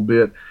us a little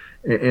bit.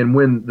 And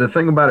when the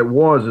thing about it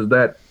is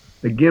that,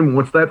 again,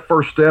 once that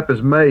first step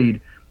is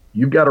made,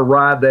 you've got to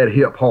ride that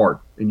hip hard.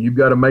 And you've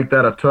got to make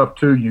that a tough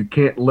two. You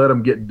can't let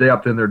them get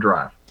depth in their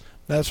drive.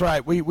 That's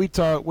right.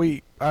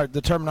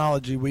 The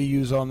terminology we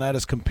use on that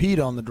is compete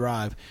on the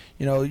drive.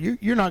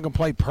 You're not going to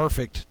play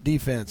perfect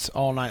defense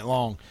all night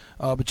long,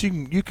 but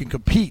you can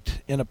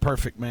compete in a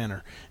perfect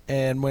manner.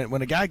 And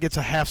when a guy gets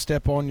a half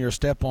step on you or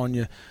step on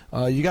you,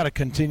 you got to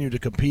continue to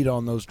compete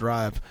on those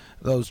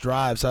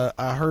drives.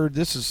 I heard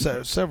this is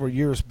several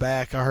years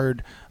back. I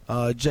heard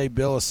Jay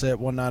Billis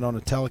said one night on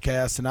a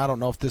telecast, and I don't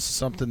know if this is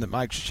something that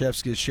Mike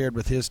Krzyzewski has shared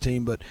with his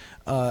team, but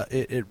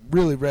it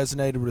really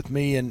resonated with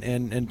me and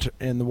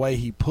the way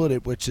he put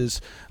it, which is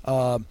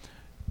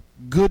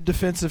good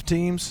defensive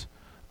teams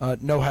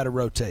know how to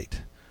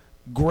rotate.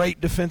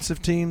 Great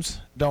defensive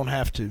teams don't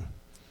have to.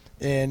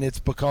 And it's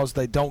because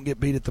they don't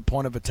get beat at the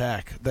point of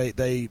attack.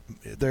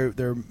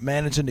 They're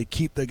managing to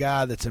keep the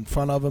guy that's in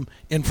front of them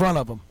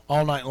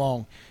all night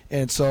long.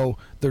 And so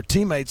their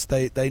teammates,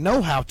 they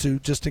know how to,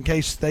 just in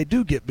case they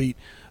do get beat.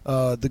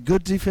 The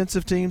good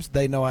defensive teams,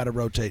 they know how to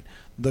rotate.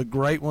 The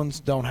great ones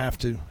don't have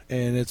to,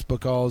 and it's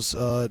because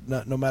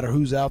no matter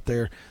who's out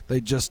there,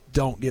 they just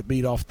don't get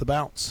beat off the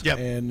bounce. Yep.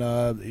 And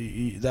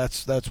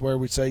that's where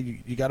we say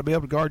you got to be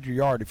able to guard your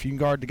yard. If you can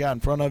guard the guy in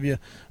front of you,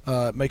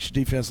 it makes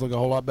your defense look a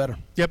whole lot better.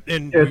 Yep.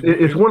 And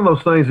it's one of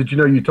those things that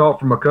you talk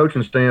from a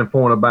coaching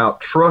standpoint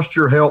about trust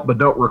your help, but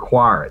don't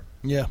require it.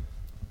 Yeah.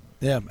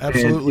 Yeah,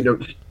 absolutely.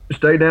 And,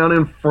 stay down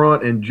in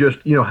front and just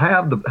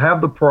have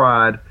the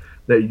pride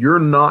that you're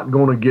not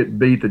going to get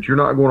beat, that you're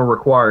not going to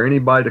require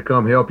anybody to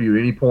come help you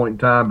at any point in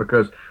time,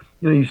 because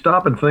you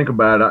stop and think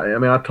about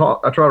it.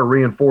 I try to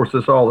reinforce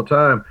this all the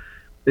time.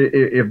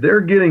 If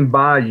they're getting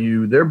by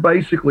you, they're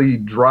basically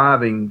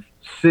driving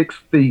 6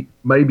 feet,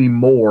 maybe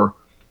more,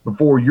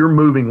 before you're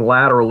moving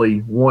laterally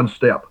one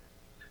step.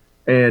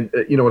 And,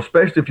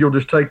 especially if you'll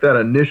just take that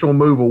initial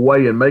move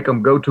away and make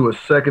them go to a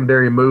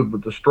secondary move,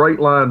 but the straight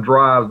line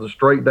drives, the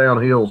straight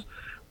down hills,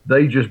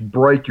 they just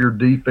break your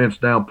defense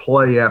down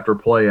play after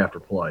play after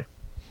play.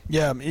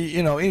 Yeah,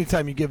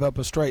 anytime you give up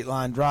a straight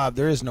line drive,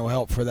 there is no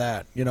help for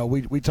that.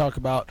 We talk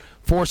about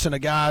forcing a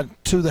guy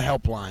to the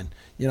help line.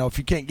 If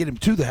you can't get him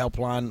to the help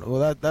line,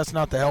 well, that's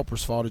not the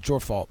helper's fault. It's your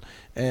fault.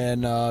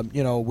 And,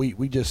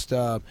 we just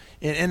and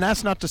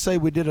that's not to say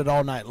we did it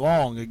all night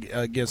long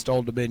against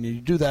Old Dominion.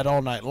 You do that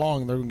all night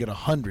long, they're going to get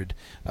 100.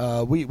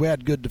 We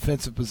had good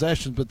defensive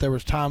possessions, but there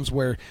was times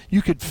where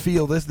you could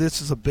feel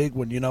this is a big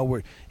one,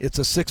 where it's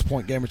a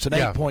 6-point game or it's an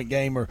 8-point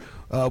game, or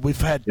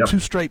we've had 2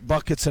 straight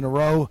buckets in a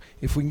row.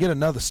 If we can get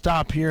another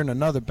stop here and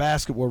another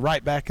basket, we're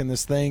right back in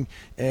this thing,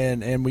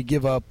 and we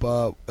give up,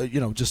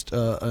 just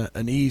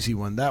an easy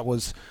one. That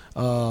was,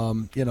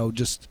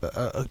 just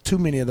too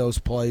many of those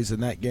plays in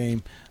that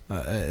game,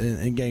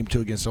 in Game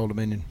 2 against Old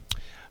Dominion.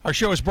 Our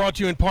show is brought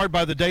to you in part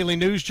by the Daily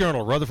News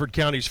Journal, Rutherford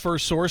County's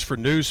first source for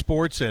news,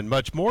 sports, and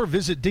much more.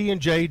 Visit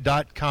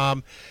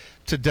dnj.com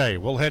today.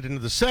 We'll head into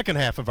the second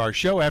half of our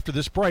show after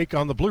this break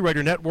on the Blue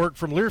Raider Network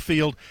from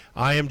Learfield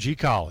IMG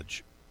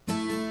College.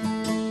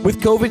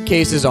 With COVID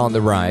cases on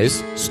the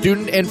rise,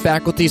 student and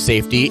faculty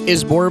safety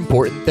is more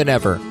important than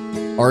ever.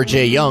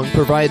 RJ Young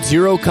provides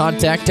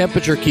zero-contact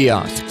temperature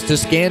kiosks to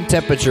scan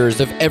temperatures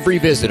of every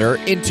visitor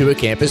into a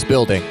campus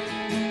building.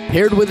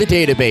 Paired with a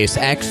database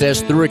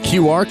accessed through a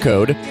QR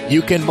code,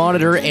 you can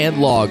monitor and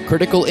log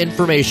critical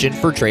information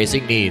for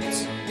tracing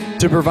needs.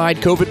 To provide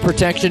COVID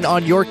protection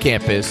on your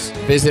campus,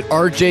 visit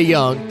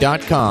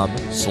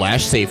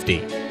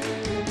rjyoung.com/safety.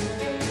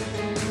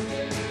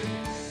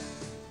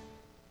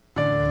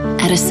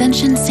 At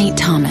Ascension St.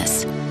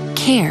 Thomas,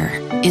 care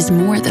is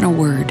more than a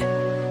word.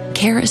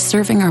 Care is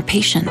serving our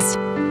patients,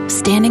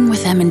 standing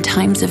with them in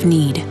times of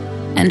need,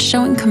 and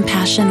showing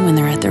compassion when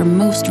they're at their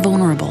most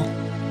vulnerable.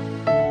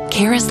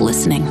 Care is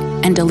listening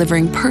and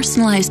delivering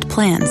personalized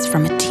plans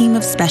from a team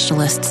of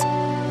specialists,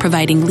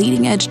 providing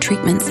leading-edge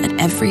treatments at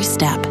every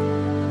step.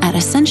 At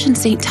Ascension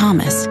St.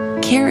 Thomas,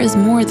 care is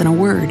more than a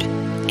word.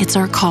 It's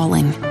our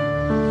calling.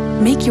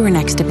 Make your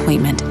next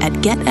appointment at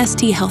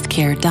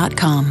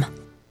getsthealthcare.com.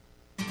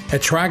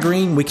 At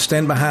TriGreen, we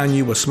stand behind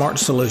you with smart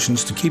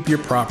solutions to keep your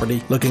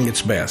property looking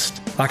its best.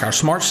 Like our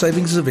Smart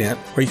Savings event,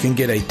 where you can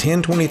get a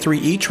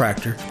 1023E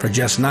tractor for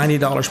just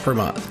 $90 per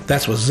month.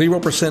 That's with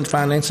 0%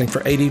 financing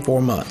for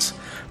 84 months.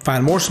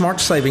 Find more smart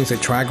savings at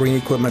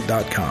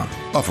TriGreenEquipment.com.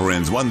 Offer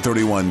ends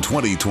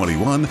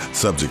 1/31/2021,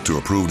 subject to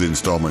approved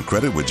installment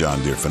credit with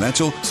John Deere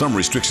Financial. Some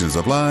restrictions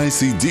apply.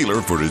 See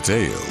dealer for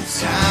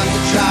details. Time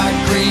to try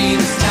green.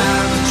 It's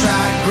time to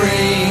try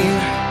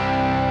green.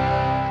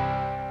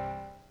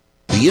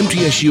 The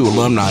MTSU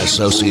Alumni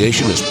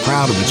Association is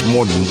proud of its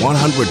more than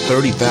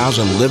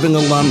 130,000 living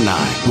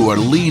alumni who are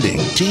leading,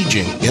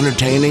 teaching,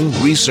 entertaining,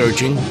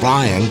 researching,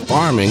 flying,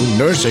 farming,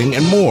 nursing,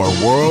 and more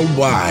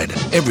worldwide.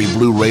 Every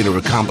Blue Raider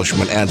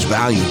accomplishment adds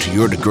value to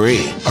your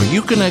degree. Are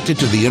you connected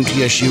to the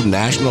MTSU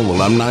National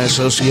Alumni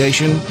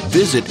Association?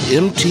 Visit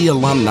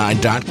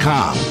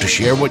mtalumni.com to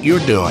share what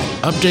you're doing,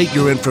 update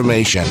your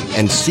information,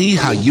 and see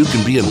how you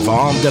can be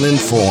involved and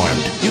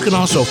informed. You can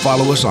also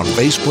follow us on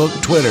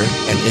Facebook, Twitter,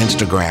 and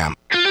Instagram.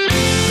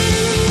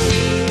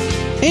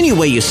 Any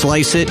way you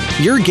slice it,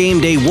 your game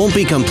day won't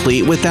be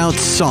complete without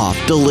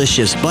soft,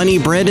 delicious Bunny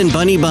Bread and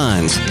Bunny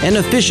Buns, an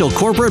official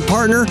corporate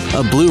partner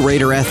of Blue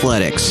Raider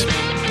Athletics.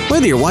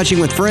 Whether you're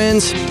watching with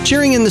friends,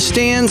 cheering in the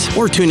stands,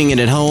 or tuning in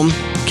at home,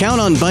 count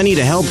on Bunny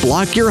to help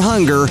block your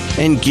hunger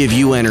and give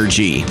you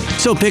energy.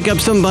 So pick up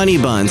some Bunny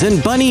Buns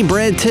and Bunny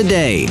Bread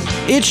today.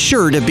 It's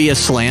sure to be a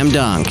slam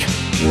dunk.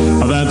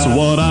 That's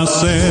what I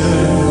said.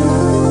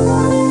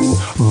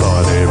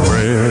 Bunny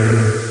Bread.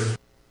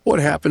 What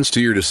happens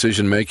to your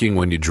decision-making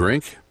when you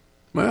drink?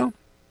 Well,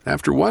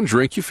 after one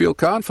drink, you feel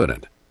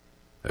confident.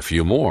 A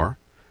few more,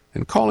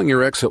 and calling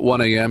your ex at 1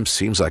 a.m.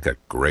 seems like a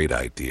great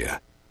idea.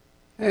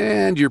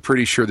 And you're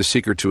pretty sure the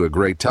secret to a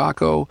great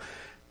taco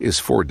is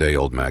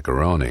 4-day-old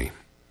macaroni.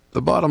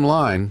 The bottom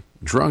line,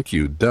 drunk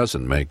you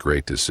doesn't make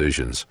great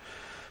decisions.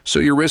 So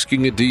you're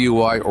risking a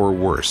DUI or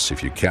worse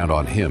if you count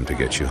on him to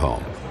get you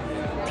home.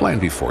 Plan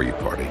before you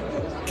party.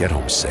 Get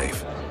home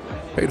safe.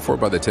 Paid for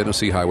by the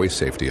Tennessee Highway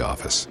Safety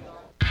Office.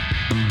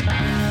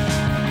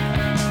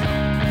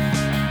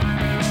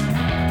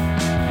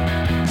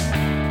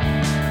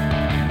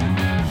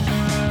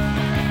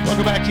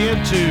 Welcome back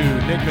into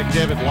Nick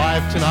McDevitt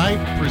Live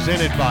tonight,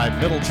 presented by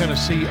Middle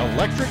Tennessee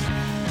Electric,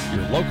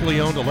 your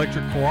locally owned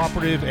electric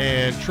cooperative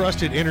and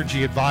trusted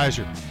energy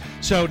advisor.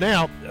 So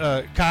now,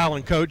 Kyle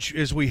and Coach,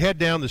 as we head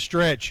down the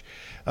stretch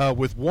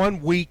with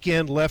one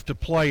weekend left to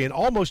play, and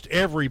almost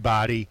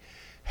everybody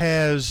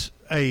has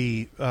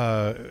a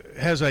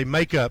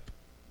makeup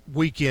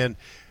weekend,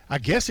 I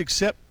guess,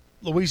 except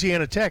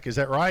Louisiana Tech. Is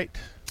that right?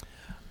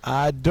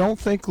 I don't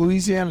think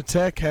Louisiana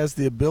Tech has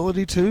the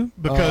ability to,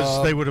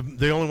 because they would have.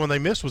 The only one they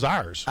missed was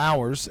ours.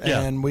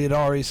 Yeah. And we had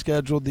already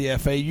scheduled the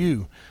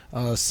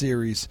FAU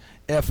series.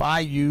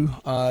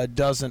 FIU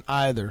doesn't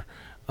either.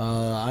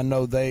 I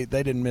know they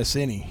didn't miss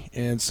any,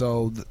 and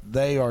so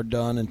they are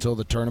done until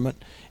the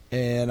tournament.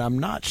 And I'm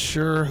not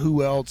sure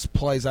who else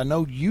plays. I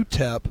know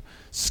UTEP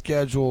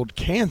scheduled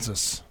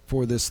Kansas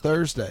for this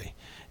Thursday,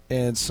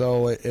 and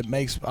so it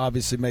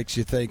obviously makes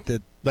you think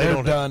that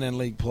they're done in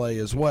league play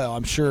as well.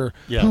 I'm sure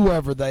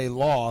whoever they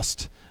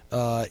lost,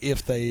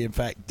 if they in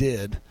fact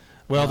did.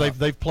 Well,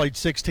 they've played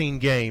 16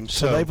 games,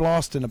 so they've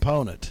lost an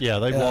opponent. Yeah,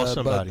 they've lost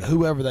somebody. But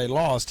whoever they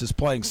lost is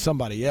playing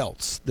somebody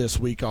else this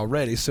week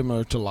already,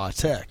 similar to La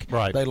Tech.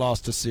 Right. They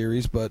lost a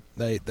series, but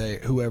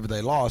whoever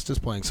they lost is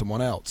playing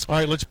someone else. All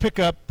right, let's pick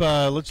up.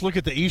 Let's look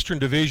at the Eastern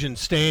Division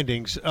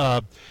standings.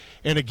 And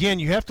again,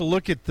 you have to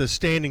look at the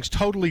standings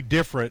totally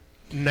different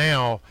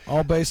now.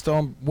 All based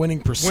on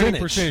winning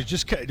percentage.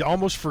 Just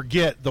almost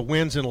forget the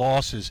wins and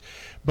losses.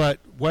 But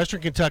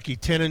Western Kentucky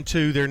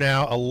 10-2. They're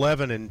now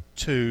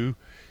 11-2.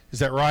 Is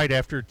that right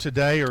after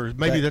today, or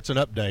maybe that's an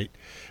update?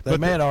 They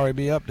may already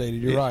be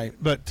updated. You're right.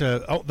 But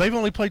they've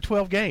only played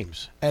 12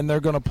 games. And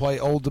they're going to play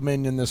Old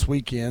Dominion this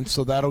weekend,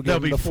 so that'll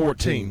get them to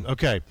 14.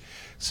 Okay.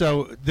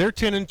 So they're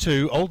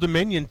 10-2. Old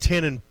Dominion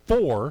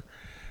 10-4.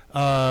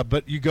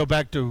 But you go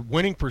back to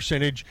winning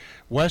percentage,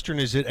 Western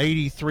is at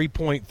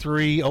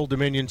 83.3, Old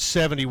Dominion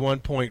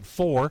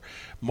 71.4,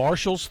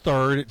 Marshall's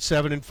third at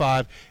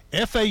 7-5,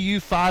 FAU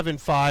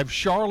 5-5,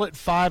 Charlotte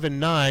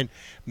 5-9,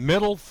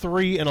 Middle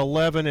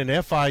 3-11, and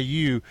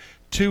FIU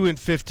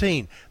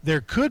 2-15.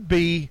 There could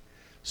be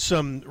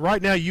some.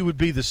 Right now, you would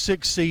be the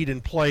 6th seed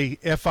and play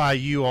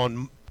FIU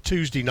on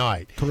Tuesday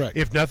night. Correct.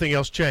 If nothing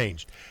else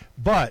changed.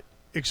 But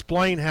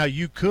explain how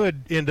you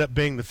could end up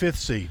being the 5th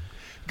seed.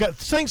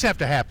 Things have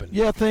to happen.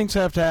 Yeah, things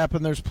have to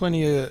happen. There's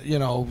plenty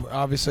of,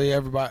 obviously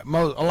everybody, a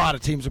lot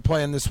of teams are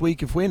playing this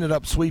week. If we ended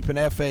up sweeping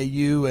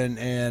FAU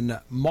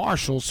and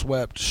Marshall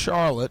swept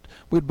Charlotte,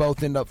 we'd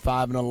both end up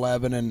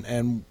 5-11,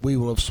 and we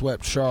will have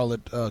swept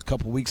Charlotte a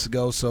couple weeks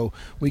ago, so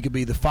we could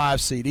be the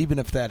 5 seed. Even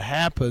if that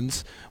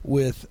happens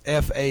with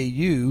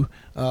FAU,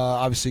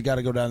 obviously you got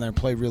to go down there and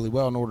play really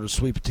well in order to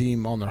sweep a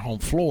team on their home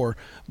floor,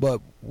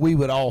 but we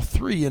would all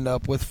three end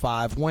up with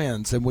 5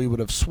 wins, and we would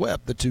have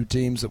swept the 2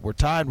 teams that we're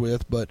tied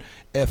with. But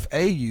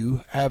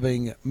FAU,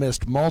 having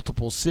missed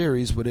multiple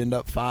series, would end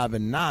up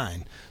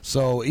 5-9.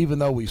 So even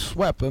though we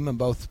swept them and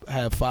both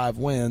have 5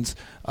 wins,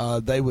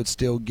 they would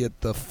still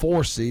get the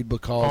 4 seed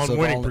because on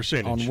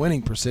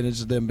winning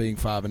percentage of them being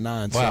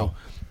 5-9. Wow.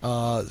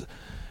 So,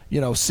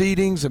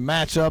 seedings and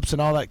matchups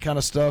and all that kind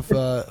of stuff.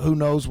 Who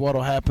knows what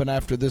will happen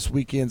after this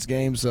weekend's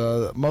games?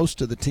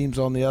 Most of the teams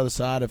on the other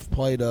side have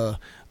played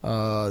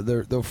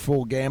their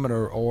full gamut,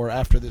 or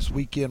after this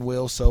weekend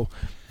will. So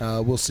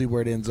we'll see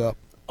where it ends up.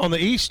 On the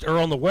east or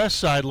on the west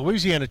side,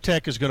 Louisiana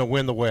Tech is going to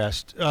win the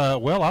West.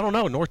 Well, I don't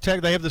know. North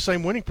Tech, they have the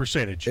same winning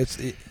percentage.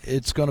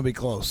 It's going to be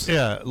close.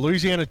 Yeah,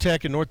 Louisiana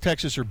Tech and North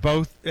Texas are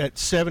both at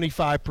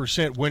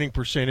 75% winning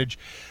percentage.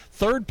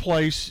 Third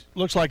place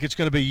looks like it's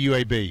going to be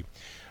UAB.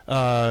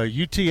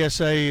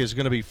 UTSA is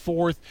going to be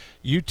 4th,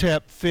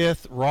 UTEP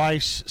 5th,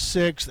 Rice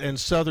 6th, and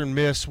Southern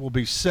Miss will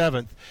be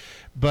 7th.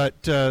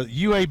 But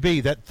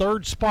UAB, that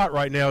third spot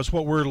right now is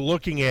what we're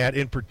looking at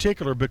in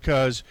particular,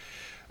 because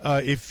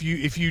if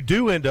you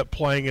do end up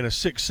playing in a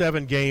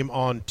 6-7 game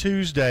on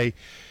Tuesday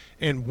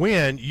and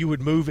win, you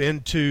would move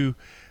into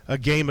a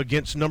game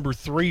against number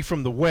 3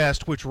 from the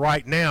West, which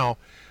right now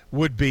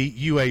would be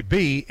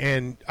UAB,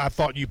 and I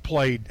thought you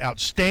played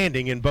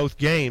outstanding in both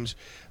games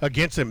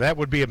against them. That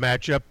would be a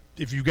matchup.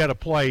 If you've got to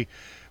play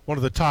one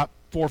of the top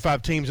 4 or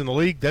 5 teams in the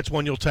league, that's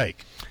one you'll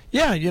take.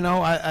 Yeah,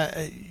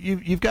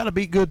 you've got to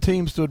beat good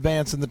teams to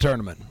advance in the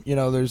tournament.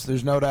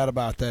 There's no doubt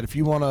about that. If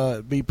you want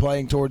to be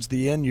playing towards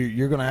the end,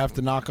 you're going to have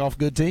to knock off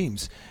good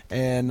teams.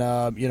 And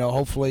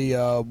hopefully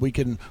we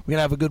can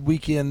have a good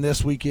weekend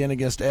this weekend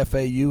against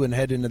FAU and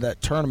head into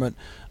that tournament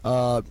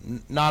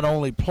not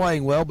only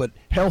playing well but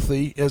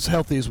healthy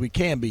as we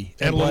can be,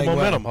 and a little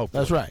momentum.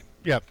 Hopefully, that's right.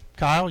 Yep.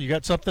 Kyle, you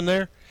got something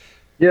there?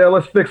 Yeah,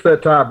 let's fix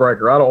that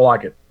tiebreaker. I don't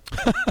like it.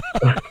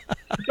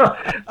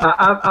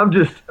 I'm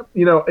just,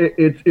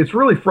 it's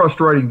really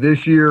frustrating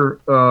this year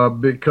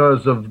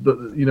because of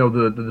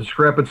the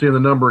discrepancy in the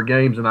number of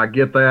games, and I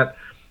get that.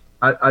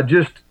 I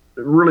just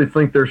really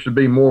think there should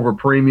be more of a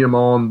premium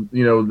on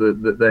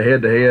the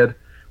head-to-head,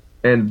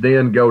 and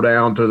then go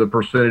down to the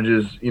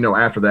percentages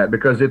after that,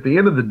 because at the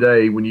end of the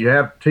day, when you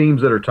have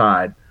teams that are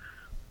tied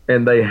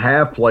and they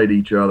have played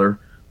each other,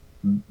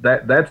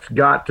 that's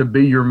got to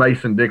be your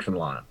Mason-Dixon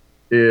line,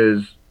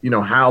 is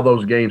how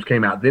those games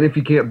came out. Then if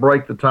you can't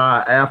break the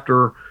tie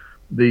after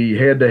the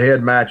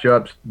head-to-head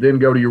matchups, then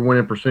go to your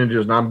winning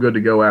percentages, and I'm good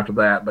to go after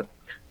that. But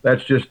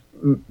that's just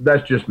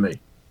me.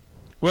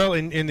 Well,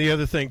 and the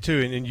other thing too,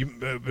 and you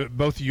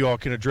both of you all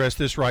can address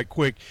this right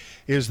quick,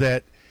 is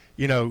that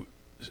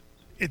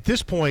at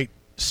this point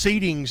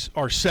seedings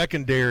are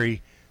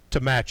secondary to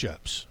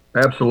matchups.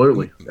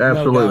 Absolutely.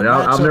 I've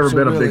never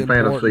been a big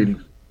fan of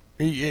seedings.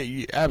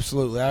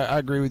 Absolutely. I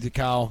agree with you,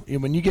 Kyle.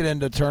 When you get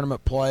into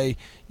tournament play,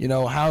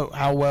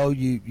 how well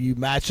you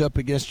match up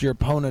against your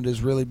opponent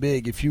is really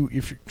big. If you're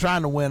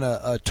trying to win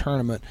a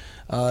tournament,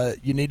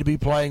 you need to be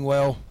playing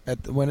well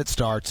when it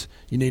starts.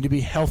 You need to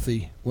be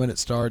healthy when it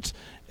starts.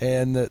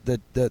 And the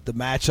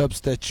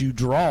matchups that you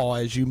draw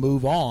as you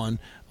move on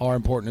are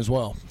important as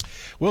well.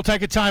 We'll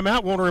take a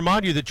timeout. Want to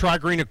remind you that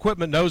Tri-Green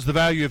Equipment knows the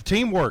value of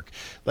teamwork.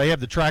 They have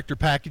the tractor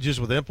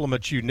packages with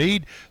implements you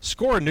need.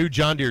 Score a new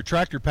John Deere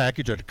tractor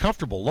package at a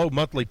comfortable low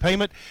monthly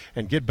payment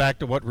and get back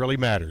to what really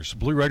matters,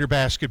 Blue Raider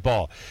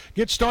basketball.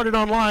 Get started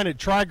online at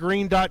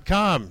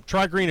trigreen.com.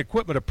 Tri-Green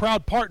Equipment, a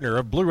proud partner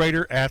of Blue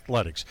Raider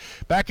Athletics.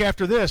 Back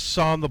after this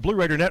on the Blue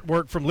Raider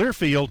Network from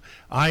Learfield,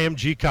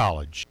 IMG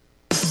College.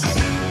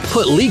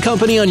 Put Lee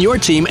Company on your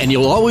team and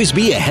you'll always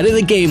be ahead of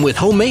the game with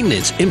home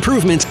maintenance,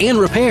 improvements, and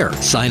repair.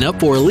 Sign up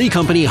for a Lee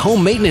Company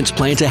home maintenance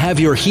plan to have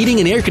your heating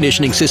and air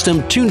conditioning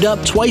system tuned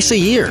up twice a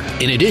year.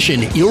 In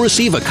addition, you'll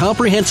receive a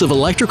comprehensive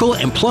electrical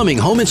and plumbing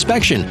home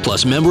inspection,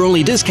 plus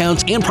member-only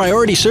discounts and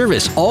priority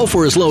service, all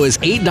for as low as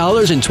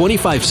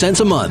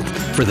 $8.25 a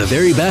month. For the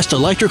very best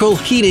electrical,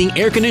 heating,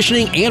 air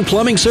conditioning, and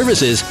plumbing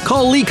services,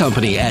 call Lee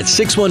Company at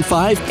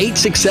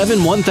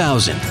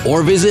 615-867-1000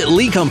 or visit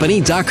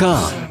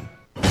leecompany.com.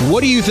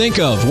 What do you think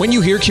of when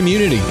you hear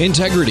community,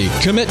 integrity,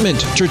 commitment,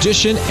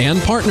 tradition, and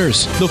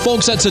partners? The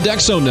folks at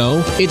Sodexo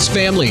know it's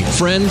family,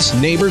 friends,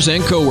 neighbors,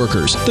 and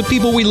coworkers. The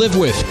people we live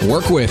with,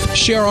 work with,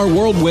 share our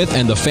world with,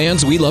 and the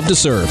fans we love to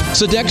serve.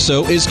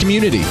 Sodexo is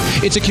community.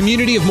 It's a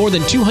community of more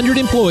than 200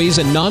 employees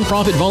and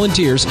nonprofit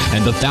volunteers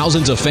and the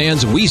thousands of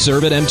fans we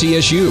serve at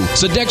MTSU.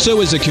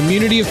 Sodexo is a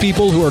community of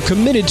people who are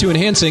committed to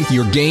enhancing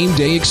your game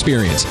day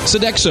experience.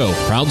 Sodexo,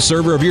 proud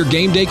server of your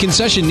game day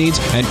concession needs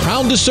and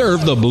proud to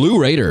serve the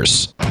Blue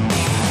Raiders.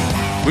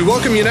 We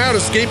welcome you now to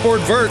Skateboard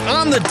Vert.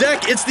 On the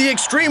deck, it's the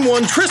Extreme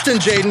One, Tristan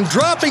Jaden,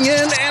 dropping in,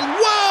 and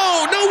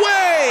whoa, no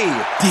way!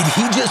 Did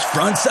he just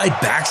frontside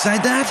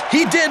backside that?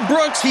 He did,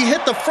 Brooks. He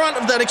hit the front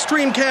of that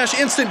Extreme Cash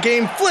instant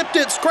game, flipped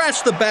it,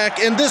 scratched the back,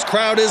 and this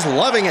crowd is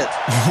loving it.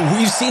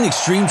 We've seen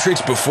extreme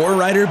tricks before,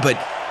 Ryder, but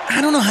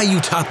I don't know how you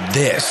top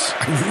this.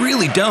 I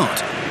really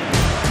don't.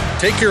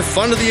 Take your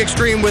fun to the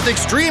extreme with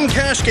Extreme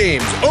Cash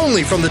Games,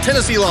 only from the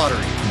Tennessee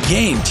Lottery.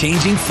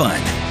 Game-changing fun.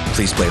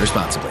 Please play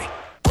responsibly.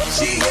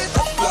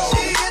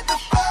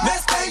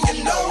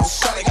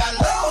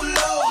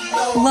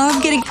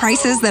 Love getting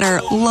prices that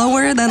are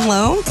lower than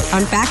low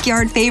on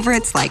backyard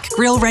favorites like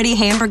grill-ready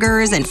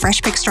hamburgers and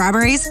fresh-picked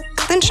strawberries?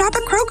 Then shop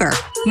at Kroger.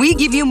 We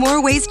give you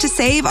more ways to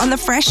save on the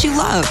fresh you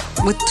love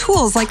with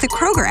tools like the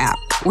Kroger app,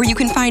 where you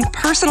can find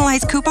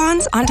personalized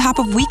coupons on top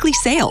of weekly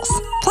sales.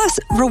 Plus,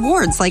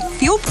 rewards like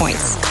fuel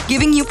points,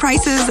 giving you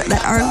prices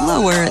that are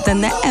lower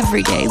than the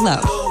everyday low.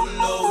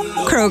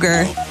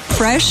 Kroger,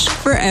 fresh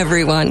for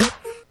everyone.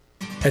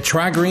 At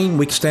Tri-Green,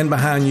 we stand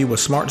behind you with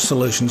smart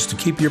solutions to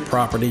keep your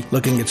property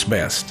looking its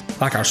best.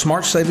 Like our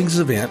Smart Savings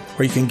event,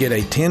 where you can get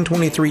a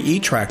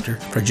 1023E tractor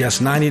for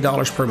just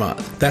 $90 per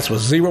month. That's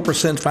with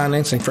 0%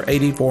 financing for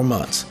 84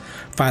 months.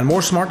 Find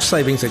more smart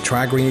savings at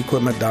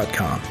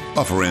TriGreenEquipment.com.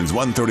 Offer ends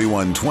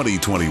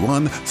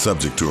 1/31/2021,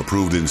 subject to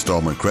approved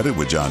installment credit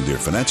with John Deere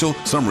Financial.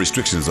 Some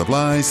restrictions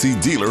apply. See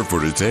dealer for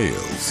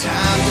details.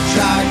 Time to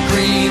try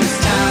green,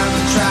 it's time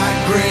to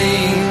try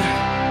green.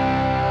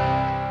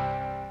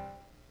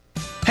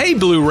 Hey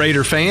Blue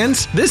Raider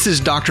fans, this is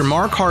Dr.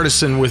 Mark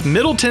Hardison with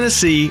Middle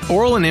Tennessee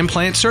Oral and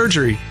Implant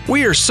Surgery.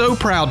 We are so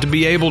proud to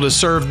be able to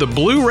serve the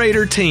Blue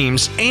Raider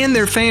teams and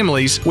their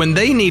families when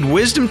they need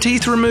wisdom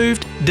teeth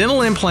removed,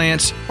 dental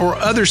implants, or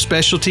other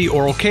specialty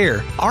oral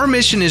care. Our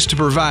mission is to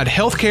provide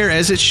health care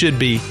as it should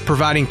be,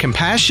 providing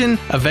compassion,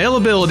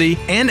 availability,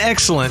 and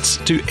excellence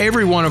to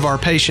every one of our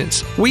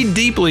patients. We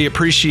deeply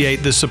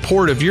appreciate the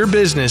support of your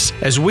business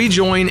as we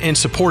join in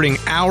supporting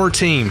our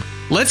team.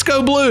 Let's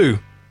go Blue!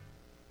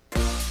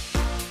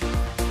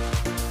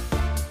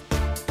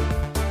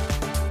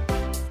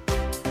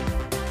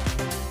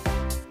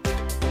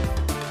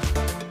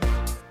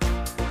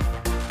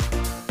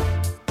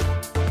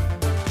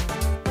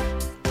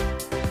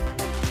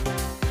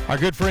 Our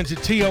good friends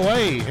at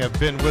TOA have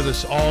been with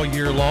us all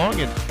year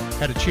long and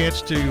had a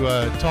chance to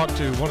talk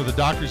to one of the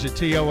doctors at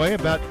TOA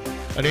about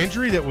an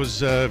injury that was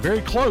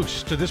very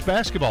close to this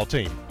basketball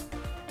team.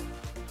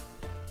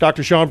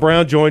 Dr. Sean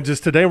Brown joins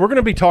us today. We're going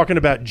to be talking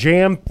about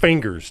jam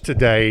fingers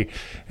today,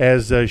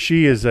 as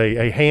she is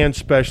a hand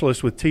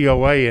specialist with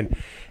TOA.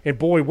 And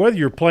boy, whether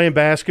you're playing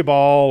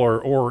basketball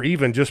or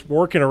even just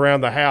working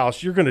around the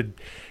house, you're going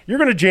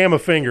to jam a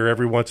finger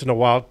every once in a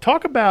while.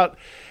 Talk about,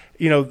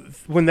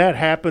 when that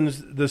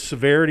happens, the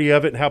severity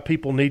of it and how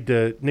people need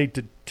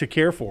to to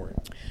care for him.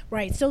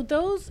 Right. So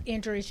those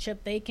injuries,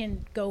 Chip, they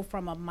can go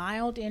from a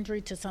mild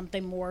injury to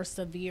something more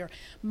severe.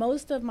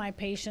 Most of my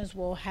patients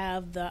will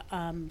have the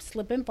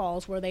slip and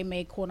falls where they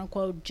may, quote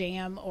unquote,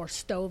 jam or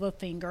stove a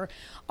finger.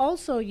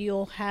 Also,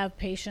 you'll have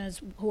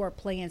patients who are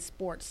playing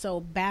sports. So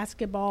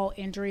basketball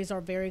injuries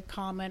are very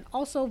common.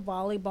 Also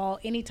volleyball,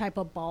 any type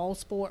of ball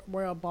sport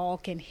where a ball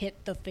can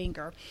hit the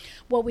finger.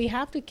 Well, we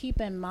have to keep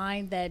in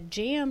mind that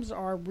jams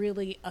are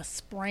really a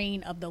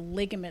sprain of the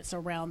ligaments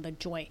around the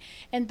joint,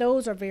 and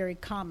those are very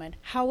common.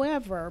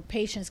 However,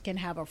 patients can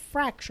have a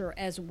fracture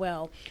as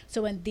well.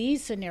 So in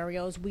these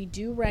scenarios, we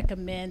do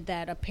recommend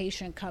that a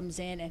patient comes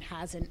in and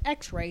has an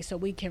x-ray so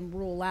we can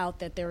rule out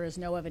that there is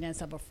no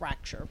evidence of a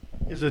fracture.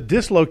 Is a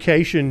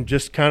dislocation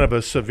just kind of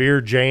a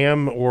severe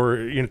jam, or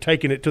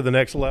taking it to the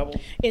next level?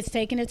 It's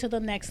taking it to the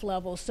next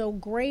level. So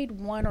grade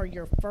 1 or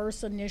your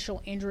first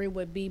initial injury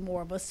would be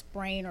more of a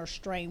sprain or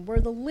strain, where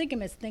the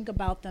ligaments, think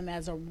about them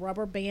as a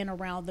rubber band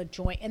around the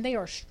joint, and they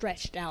are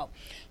stretched out.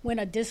 When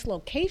a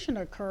dislocation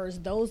occurs,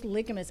 those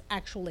ligaments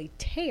actually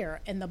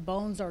tear and the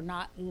bones are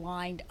not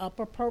lined up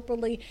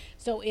appropriately.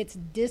 So it's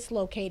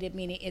dislocated,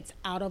 meaning it's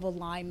out of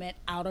alignment,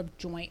 out of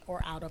joint,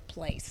 or out of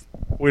place.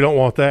 We don't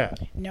want that.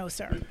 No,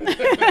 sir.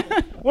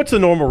 What's the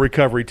normal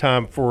recovery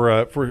time for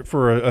a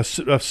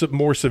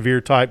more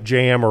severe type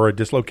jam or a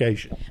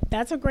dislocation?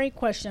 That's a great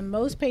question.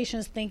 Most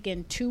patients think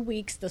in 2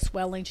 weeks the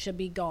swelling should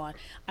be gone.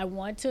 I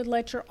want to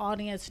let your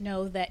audience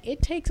know that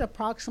it takes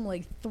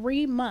approximately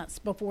 3 months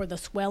before the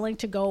swelling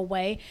to go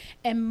away,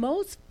 and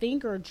most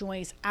finger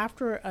joints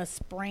after a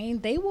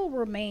sprain, they will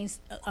remain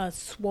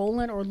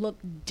swollen or look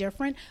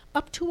different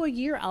up to a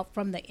year out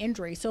from the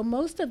injury. So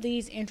most of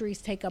these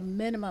injuries take a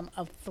minimum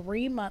of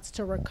 3 months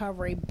to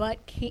recovery, but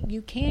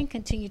you can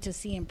continue to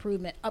see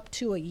improvement up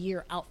to a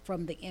year out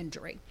from the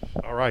injury.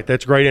 All right,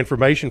 that's great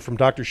information from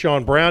Dr.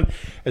 Sean Brown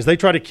as they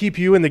try to keep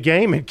you in the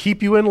game and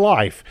keep you in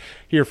life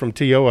here from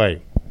TOA.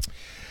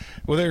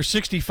 Well, there are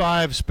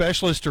 65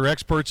 specialists or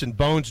experts in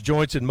bones,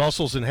 joints, and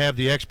muscles and have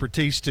the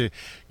expertise to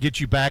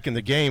get you back in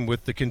the game.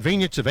 With the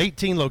convenience of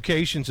 18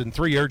 locations and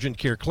 3 urgent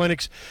care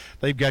clinics,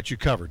 they've got you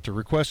covered. To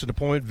request an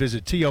appointment,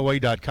 visit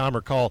TOA.com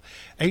or call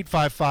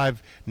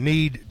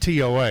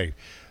 855-NEED-TOA.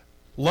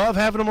 Love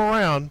having them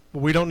around,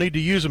 but we don't need to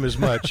use them as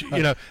much.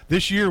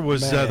 This year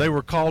was they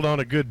were called on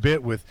a good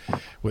bit with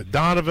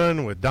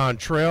Donovan, with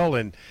Dontrell,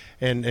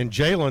 and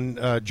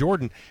Jalen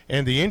Jordan,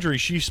 and the injury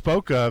she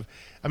spoke of.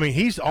 I mean,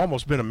 he's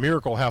almost been a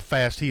miracle how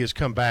fast he has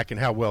come back and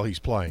how well he's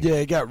playing.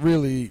 Yeah, he got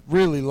really,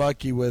 really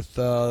lucky with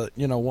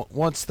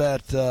once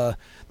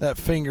that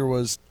finger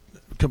was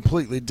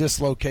completely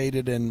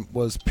dislocated and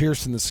was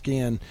piercing the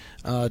skin,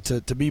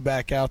 to be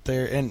back out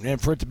there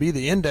and for it to be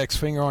the index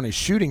finger on his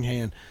shooting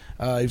hand.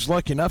 He was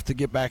lucky enough to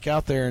get back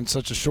out there in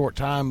such a short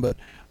time, but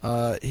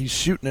he's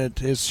shooting it.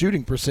 His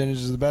shooting percentage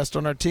is the best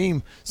on our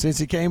team since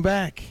he came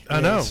back. I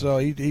know. So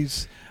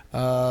he's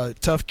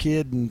tough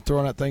kid and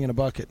throwing that thing in a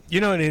bucket.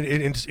 And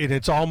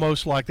it's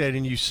almost like that,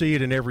 and you see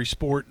it in every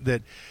sport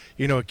that,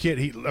 a kid,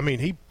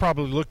 he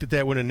probably looked at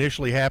that when it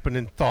initially happened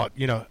and thought,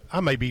 I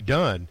may be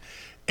done.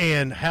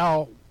 And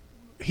how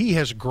he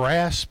has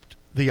grasped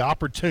the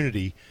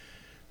opportunity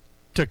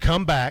to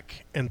come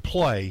back and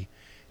play,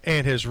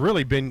 and has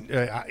really been,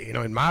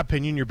 in my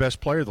opinion, your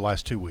best player the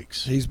last 2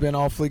 weeks. He's been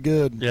awfully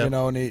good, yep.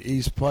 And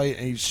he's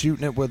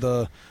shooting it with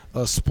a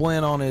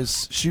splint on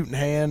his shooting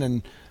hand,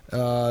 and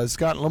has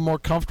gotten a little more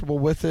comfortable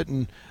with it.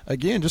 And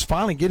again, just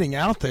finally getting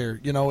out there.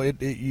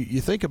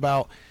 You think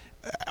about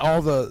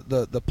all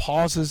the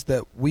pauses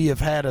that we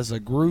have had as a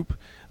group.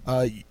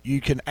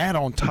 You can add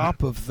on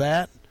top of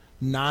that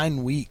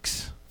 9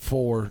 weeks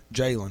for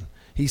Jalen.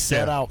 He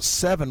sat out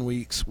 7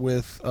 weeks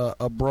with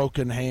a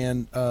broken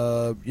hand,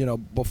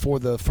 before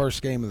the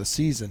first game of the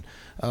season.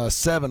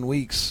 7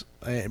 weeks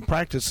in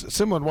practice,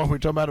 similar to what we were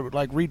talking about,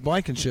 like Reed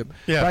Blankenship.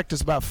 Yeah.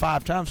 Practiced about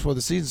 5 times before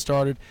the season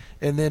started,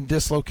 and then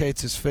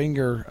dislocates his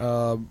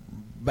finger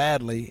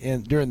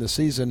badly during the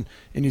season,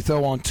 and you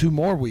throw on 2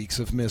 more weeks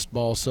of missed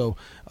ball. So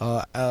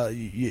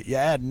you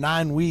add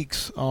 9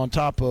 weeks on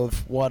top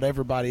of what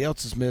everybody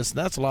else has missed.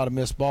 That's a lot of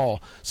missed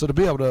ball. So to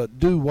be able to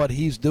do what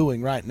he's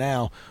doing right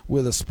now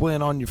with a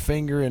splint on your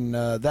finger and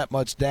that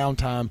much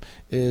downtime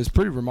is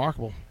pretty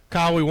remarkable.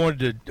 Kyle, we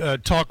wanted to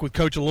talk with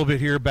Coach a little bit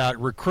here about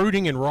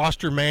recruiting and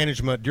roster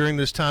management during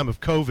this time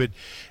of COVID.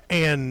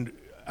 And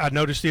I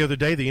noticed the other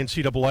day the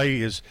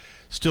NCAA is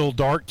still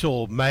dark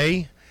till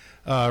May.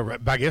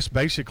 I guess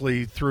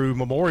basically through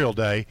Memorial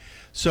Day.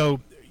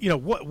 So,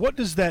 what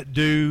does that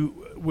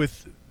do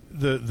with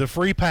the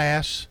free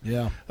pass?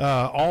 Yeah.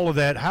 All of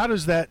that. How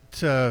does that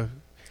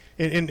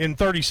in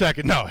 30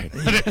 seconds? No.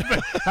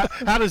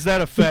 How does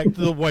that affect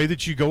the way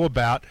that you go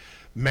about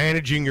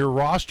managing your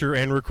roster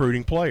and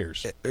recruiting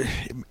players?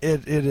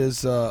 It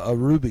is a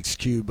Rubik's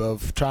Cube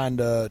of trying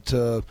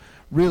to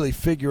really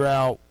figure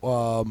out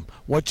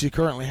what you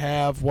currently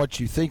have, what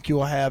you think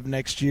you'll have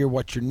next year,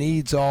 what your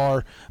needs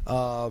are,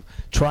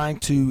 trying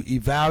to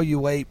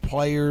evaluate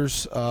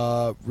players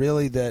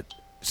really that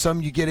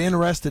some you get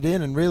interested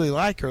in and really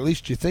like, or at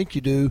least you think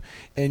you do,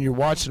 and you're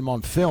watching them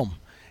on film.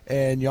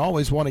 and you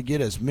always want to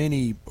get as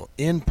many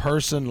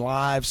in-person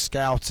live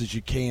scouts as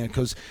you can,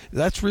 because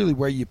that's really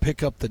where you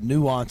pick up the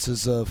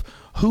nuances of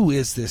who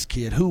is this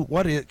kid,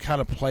 what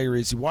kind of player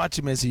is he. Watch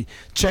him as he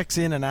checks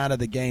in and out of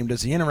the game.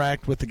 Does he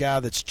interact with the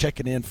guy that's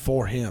checking in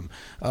for him?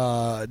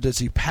 Does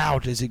he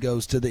pout as he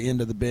goes to the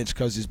end of the bench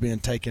because he's being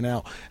taken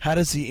out? How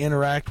does he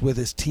interact with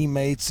his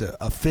teammates,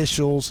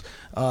 officials,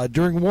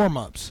 during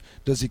warm-ups?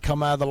 Does he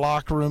come out of the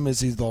locker room?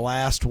 Is he the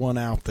last one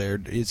out there?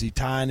 Is he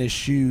tying his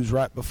shoes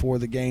right before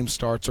the game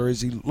starts, or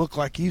does he look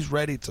like he's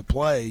ready to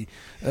play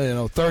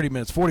 30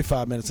 minutes,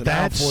 45 minutes, an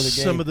hour before the game?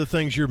 That's some of the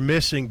things you're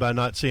missing by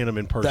not seeing him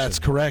in person. That's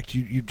correct.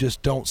 You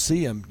just don't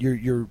see him.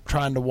 You're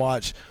trying to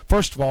watch,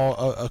 first of all,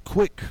 a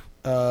quick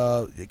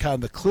kind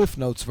of the Cliff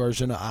Notes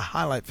version, a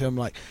highlight film,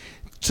 like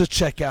to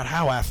check out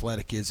how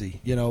athletic is he.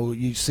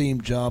 You see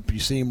him jump, you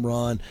see him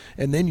run,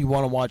 and then you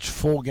want to watch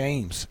full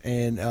games.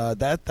 And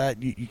that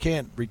you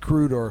can't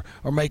recruit or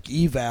make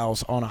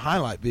evals on a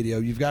highlight video.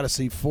 You've got to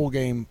see full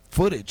game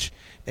footage.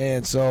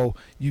 And so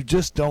you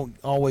just don't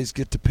always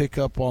get to pick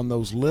up on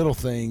those little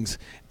things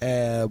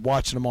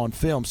watching them on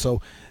film.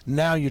 So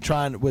now you're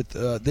trying with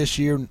this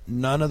year,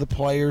 none of the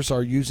players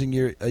are using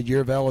a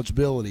year of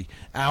eligibility.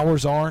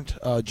 Ours aren't.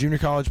 Junior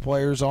college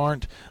players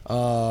aren't.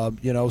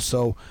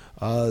 So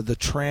the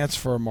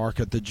transfer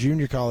market, the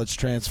junior college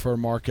transfer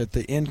market,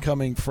 the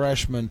incoming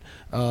freshmen,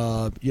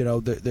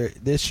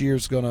 this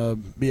year's going to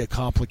be a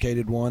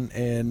complicated one,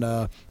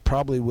 and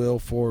probably will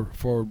for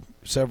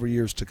several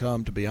years to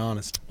come, to be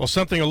honest. Well,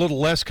 something a little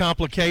less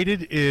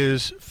complicated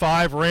is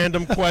 5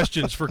 random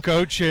questions for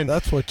Coach, and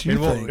that's what you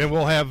think. And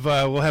we'll have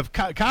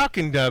Kyle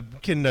can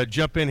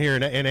jump in here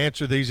and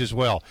answer these as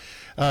well.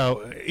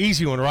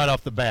 Easy one right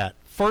off the bat.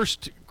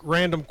 First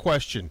random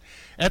question: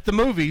 at the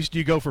movies, do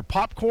you go for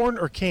popcorn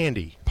or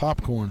candy?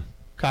 Popcorn.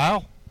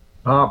 Kyle?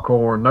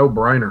 Popcorn, no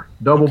brainer.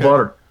 Double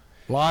butter.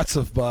 Lots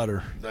of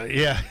butter.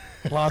 Yeah.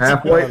 Lots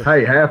of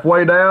butter.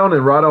 Halfway down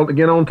and right on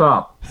again on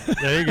top.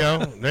 There you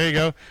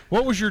go.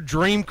 What was your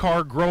dream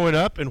car growing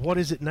up, and what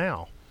is it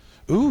now?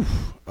 Ooh,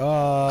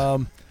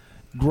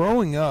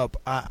 growing up,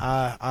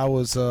 I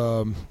was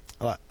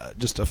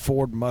just a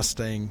Ford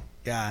Mustang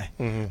guy.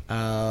 Mm-hmm.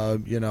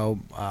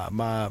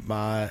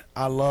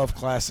 I love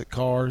classic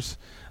cars.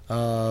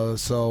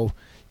 So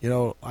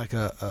like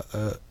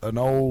an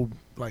old,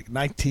 like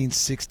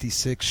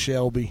 1966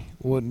 Shelby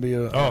wouldn't be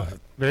a.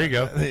 There you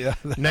go. Yeah.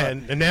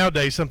 And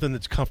nowadays, something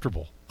that's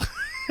comfortable.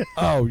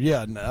 Oh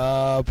yeah,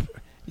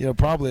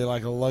 probably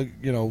like one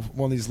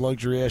of these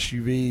luxury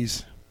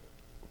SUVs.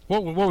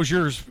 What was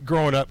yours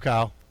growing up,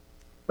 Kyle?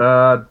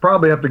 I'd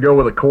probably have to go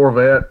with a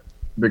Corvette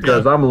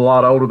because I'm a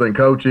lot older than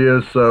Coach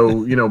is.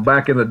 So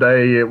back in the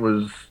day, it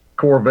was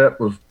Corvette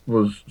was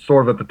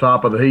sort of at the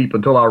top of the heap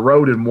until I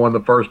rode in one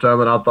the first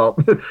time, and I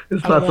thought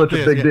it's not such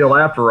a big deal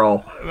after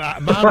all.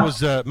 Mine was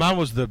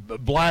the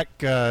black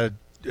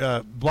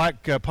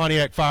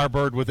Pontiac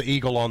Firebird with the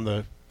eagle on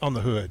the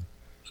hood.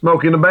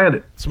 Smokey and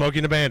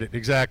the Bandit,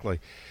 exactly.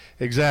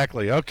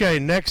 Okay,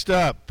 next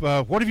up,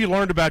 what have you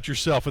learned about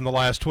yourself in the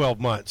last 12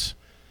 months?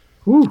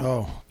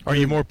 Are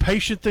you more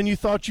patient than you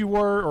thought you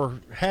were or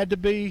had to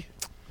be?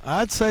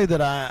 I'd say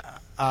that I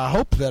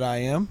hope that I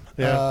am,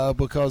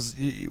 because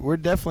we're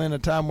definitely in a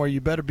time where you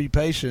better be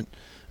patient.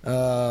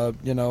 We're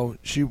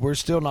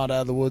still not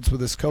out of the woods with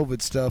this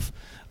COVID stuff,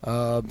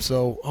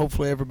 so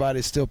hopefully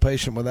everybody's still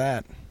patient with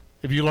that.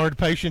 Have you learned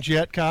patience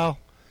yet, Kyle?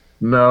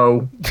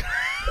 No.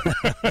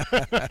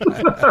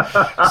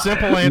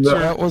 Simple answer.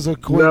 That was a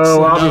quick.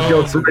 No, I'll just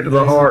go straight to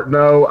the heart.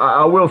 No,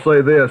 I will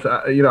say this.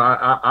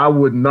 I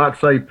would not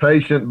say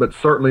patient, but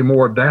certainly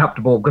more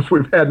adaptable because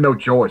we've had no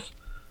choice.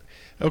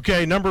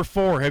 Okay, number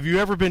 4. Have you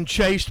ever been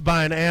chased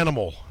by an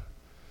animal?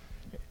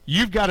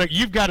 You've got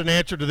an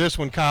answer to this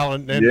one, Kyle.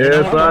 And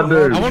yes, I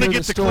do. I want to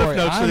get the Cliff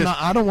Notes to this.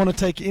 I don't want to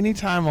take any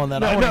time on that.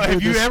 No,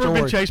 have you ever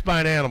been chased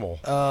by an animal?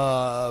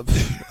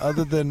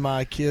 Other than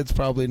my kids,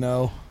 probably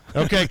no.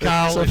 Okay,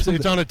 Kyle,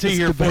 it's on a tee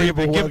here for you.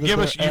 But give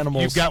us.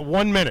 You've got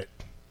 1 minute.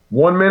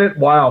 1 minute.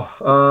 Wow.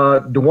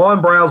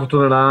 DeJuan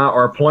Brazelton and I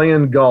are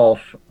playing golf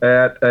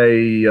at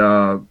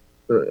a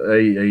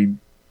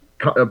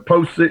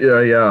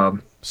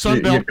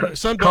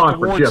Sunbelt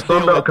Awards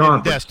deal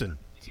in Destin.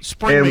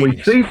 And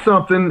we see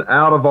something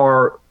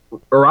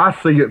I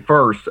see it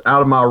first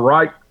out of my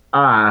right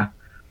eye,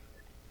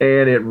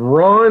 and it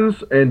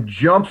runs and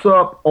jumps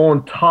up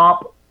on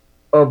top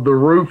of the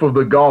roof of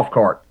the golf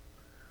cart.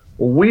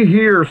 Well, we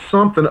hear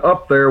something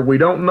up there. We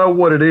don't know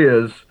what it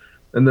is.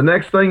 And the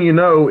next thing you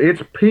know,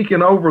 it's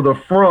peeking over the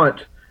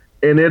front,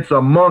 and it's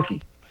a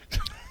monkey.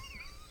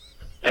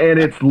 And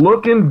it's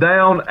looking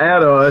down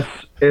at us,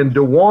 and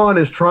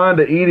DeJuan is trying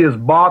to eat his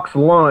box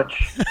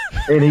lunch,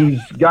 and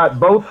he's got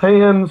both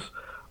hands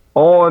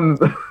on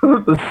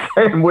the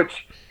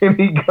sandwich, and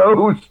he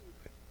goes,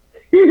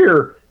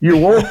 "Here, you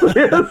want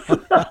this?"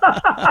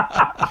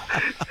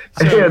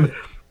 And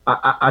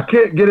I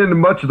can't get into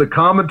much of the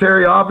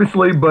commentary,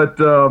 obviously, but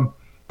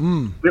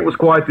it was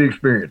quite the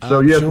experience. So,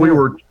 yes, we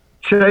were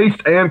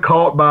chased and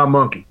caught by a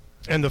monkey.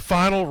 And the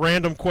final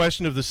random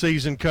question of the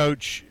season,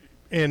 Coach,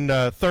 in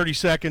 30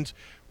 seconds,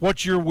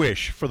 what's your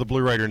wish for the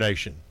Blue Raider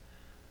Nation?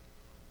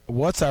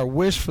 What's our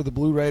wish for the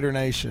Blue Raider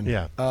Nation?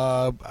 Yeah.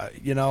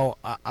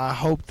 I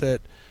hope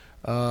that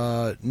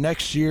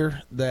next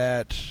year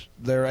that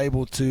they're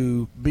able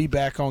to be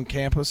back on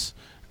campus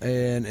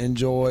and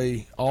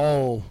enjoy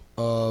all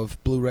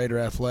of Blue Raider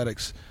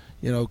athletics.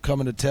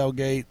 Coming to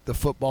tailgate, the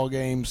football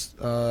games,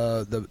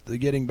 the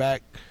getting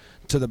back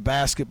to the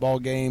basketball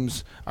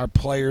games, our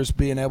players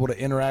being able to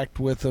interact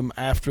with them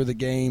after the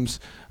games.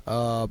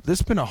 This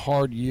has been a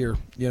hard year,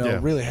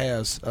 It really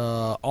has,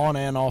 on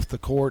and off the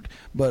court,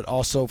 but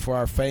also for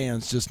our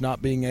fans, just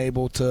not being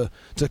able to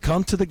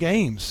come to the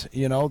games.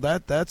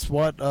 That's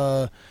what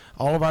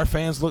all of our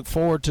fans look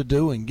forward to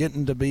doing,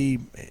 getting to be,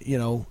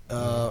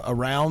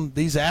 around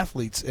these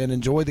athletes and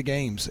enjoy the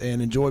games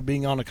and enjoy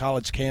being on a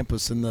college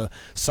campus and the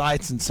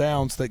sights and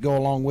sounds that go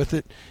along with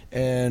it.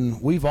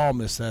 And we've all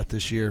missed that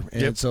this year.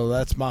 And so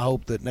that's my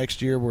hope that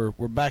next year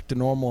we're back to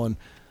normal and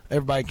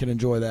everybody can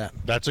enjoy that.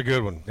 That's a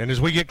good one. And as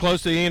we get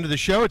close to the end of the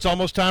show, it's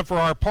almost time for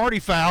our Party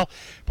Foul.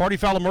 Party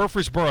Foul of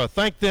Murfreesboro.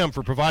 Thank them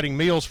for providing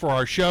meals for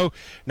our show.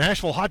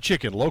 Nashville Hot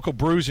Chicken, local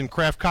brews and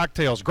craft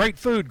cocktails, great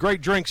food, great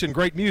drinks, and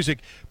great music.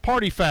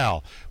 Party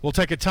Foul. We'll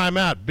take a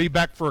timeout. Be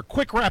back for a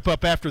quick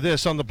wrap-up after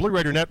this on the Blue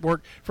Raider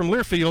Network from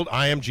Learfield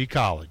IMG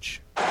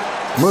College.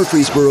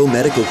 Murfreesboro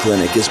Medical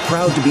Clinic is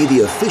proud to be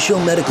the official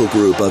medical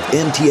group of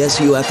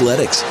MTSU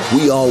Athletics.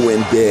 We all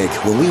win big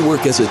when we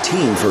work as a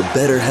team for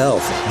better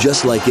health.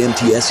 Just like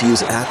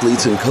MTSU's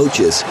athletes and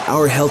coaches,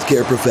 our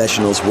healthcare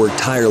professionals work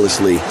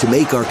tirelessly to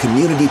make our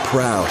community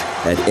proud.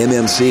 At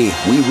MMC,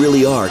 we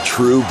really are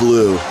true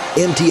blue.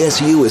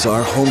 MTSU is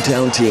our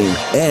hometown team,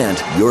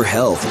 and your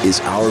health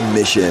is our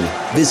mission.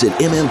 Visit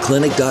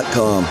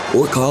mmclinic.com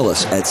or call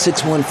us at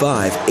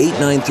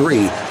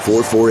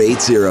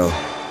 615-893-4480.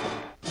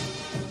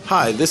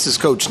 Hi, this is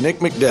Coach Nick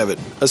McDevitt.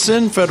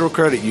 Ascend Federal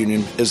Credit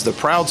Union is the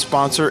proud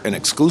sponsor and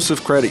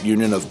exclusive credit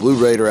union of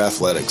Blue Raider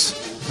Athletics.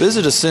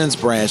 Visit Ascend's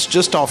branch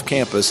just off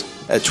campus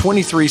at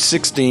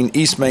 2316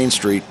 East Main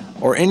Street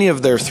or any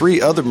of their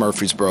 3 other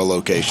Murfreesboro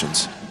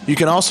locations. You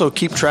can also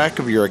keep track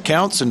of your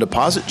accounts and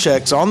deposit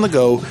checks on the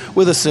go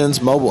with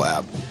Ascend's mobile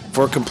app.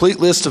 For a complete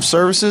list of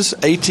services,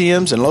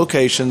 ATMs, and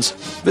locations,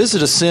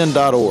 visit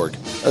ascend.org.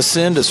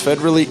 Ascend is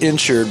federally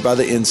insured by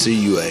the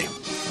NCUA.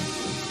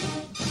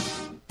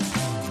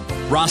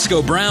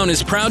 Roscoe Brown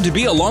is proud to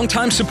be a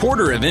longtime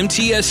supporter of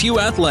MTSU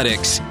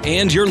Athletics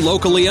and your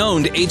locally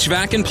owned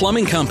HVAC and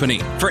plumbing company.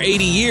 For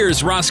 80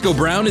 years, Roscoe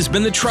Brown has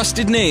been the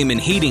trusted name in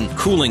heating,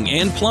 cooling,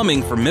 and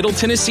plumbing for Middle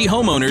Tennessee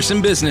homeowners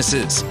and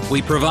businesses.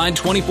 We provide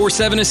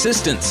 24/7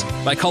 assistance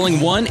by calling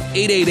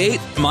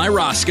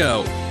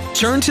 1-888-MY-ROSCOE.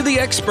 Turn to the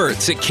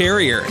experts at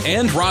Carrier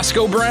and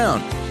Roscoe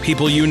Brown.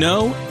 People you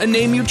know, a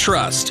name you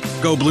trust.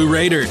 Go Blue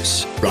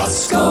Raiders.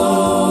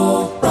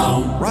 Roscoe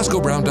Brown.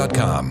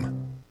 RoscoeBrown.com.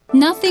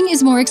 Nothing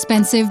is more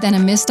expensive than a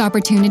missed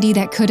opportunity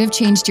that could have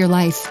changed your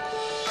life.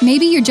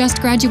 Maybe you're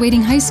just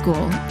graduating high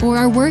school, or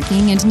are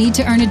working and need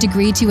to earn a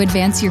degree to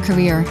advance your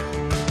career.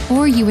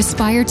 Or you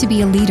aspire to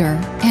be a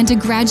leader, and a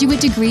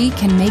graduate degree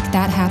can make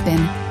that happen.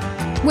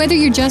 Whether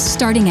you're just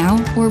starting out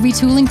or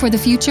retooling for the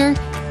future,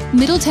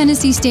 Middle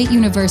Tennessee State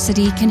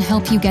University can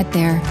help you get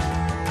there.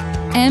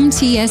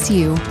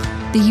 MTSU,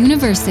 the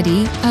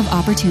University of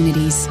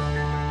Opportunities.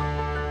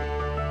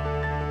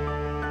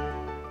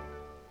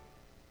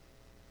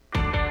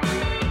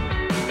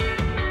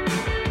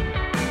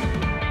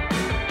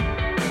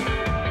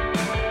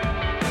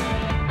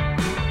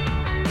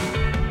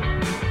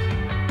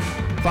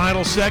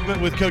 Final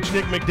segment with Coach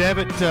Nick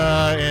McDevitt,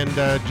 and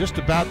just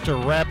about to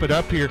wrap it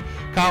up here.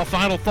 Kyle,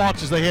 final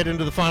thoughts as they head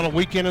into the final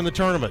weekend in the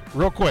tournament,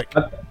 real quick.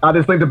 I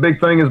just think the big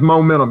thing is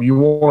momentum. You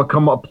want to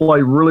come up,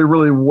 play really,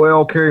 really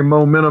well, carry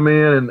momentum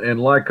in, and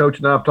like Coach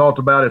and I have talked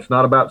about, it's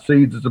not about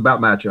seeds, it's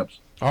about matchups.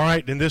 All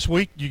right, and this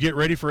week you get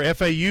ready for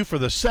FAU for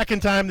the second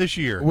time this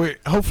year.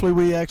 Hopefully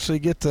we actually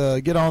get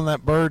on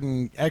that bird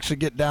and actually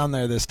get down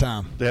there this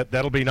time.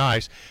 That'll be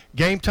nice.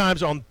 Game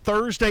times on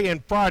Thursday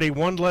and Friday,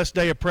 one less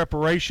day of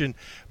preparation,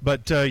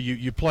 but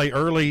you play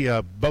early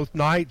both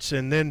nights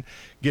and then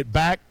get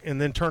back and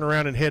then turn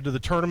around and head to the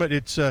tournament.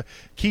 It's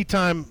key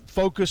time,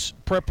 focus,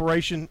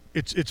 preparation.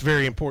 It's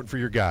very important for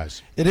your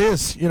guys. It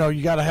is.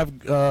 You got to have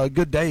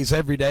good days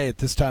every day at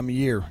this time of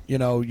year.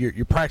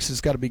 Your practice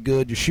has got to be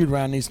good. Your shoot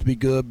around needs to be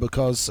good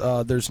because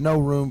there's no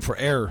room for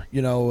error.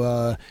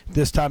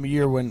 This time of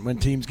year when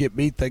teams get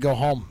beat, they go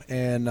home,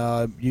 and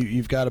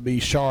you've got to be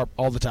sharp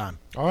all the time.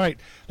 All right,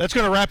 that's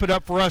going to wrap it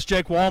up for us.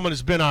 Jake Wallman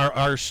has been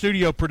our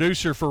studio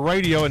producer for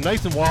radio, and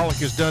Nathan Wallach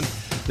has done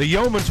the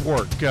yeoman's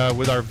work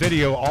with our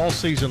video all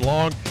season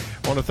long.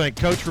 I want to thank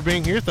Coach for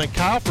being here. Thank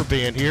Kyle for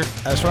being here.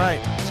 That's right.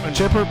 And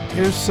Chipper,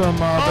 here's some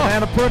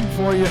banana pudding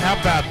for you. How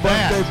about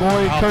that? Birthday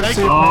boy,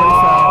 courtesy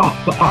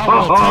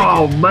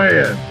of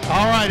man.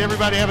 All right,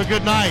 everybody have a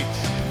good night.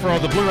 For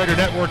the Blue Raider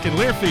Network in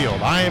Learfield,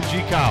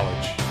 IMG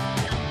College.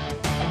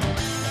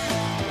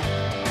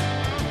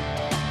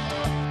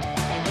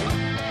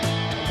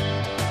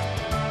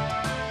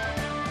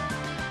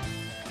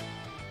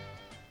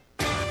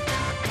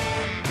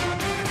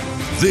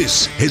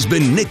 This has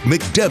been Nick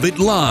McDevitt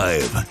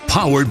Live,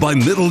 powered by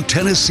Middle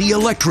Tennessee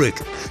Electric,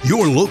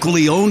 your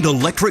locally owned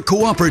electric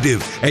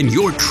cooperative and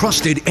your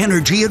trusted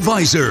energy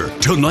advisor.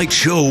 Tonight's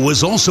show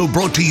was also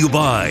brought to you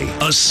by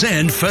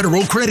Ascend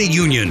Federal Credit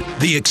Union,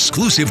 the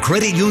exclusive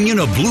credit union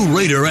of Blue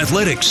Raider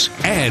Athletics,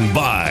 and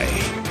by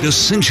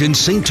Ascension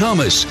St.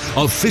 Thomas,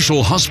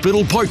 official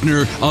hospital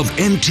partner of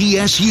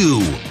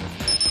MTSU.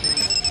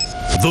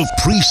 The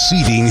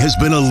preceding has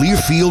been a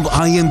Learfield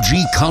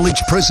IMG College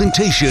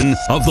presentation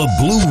of the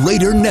Blue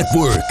Raider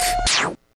Network.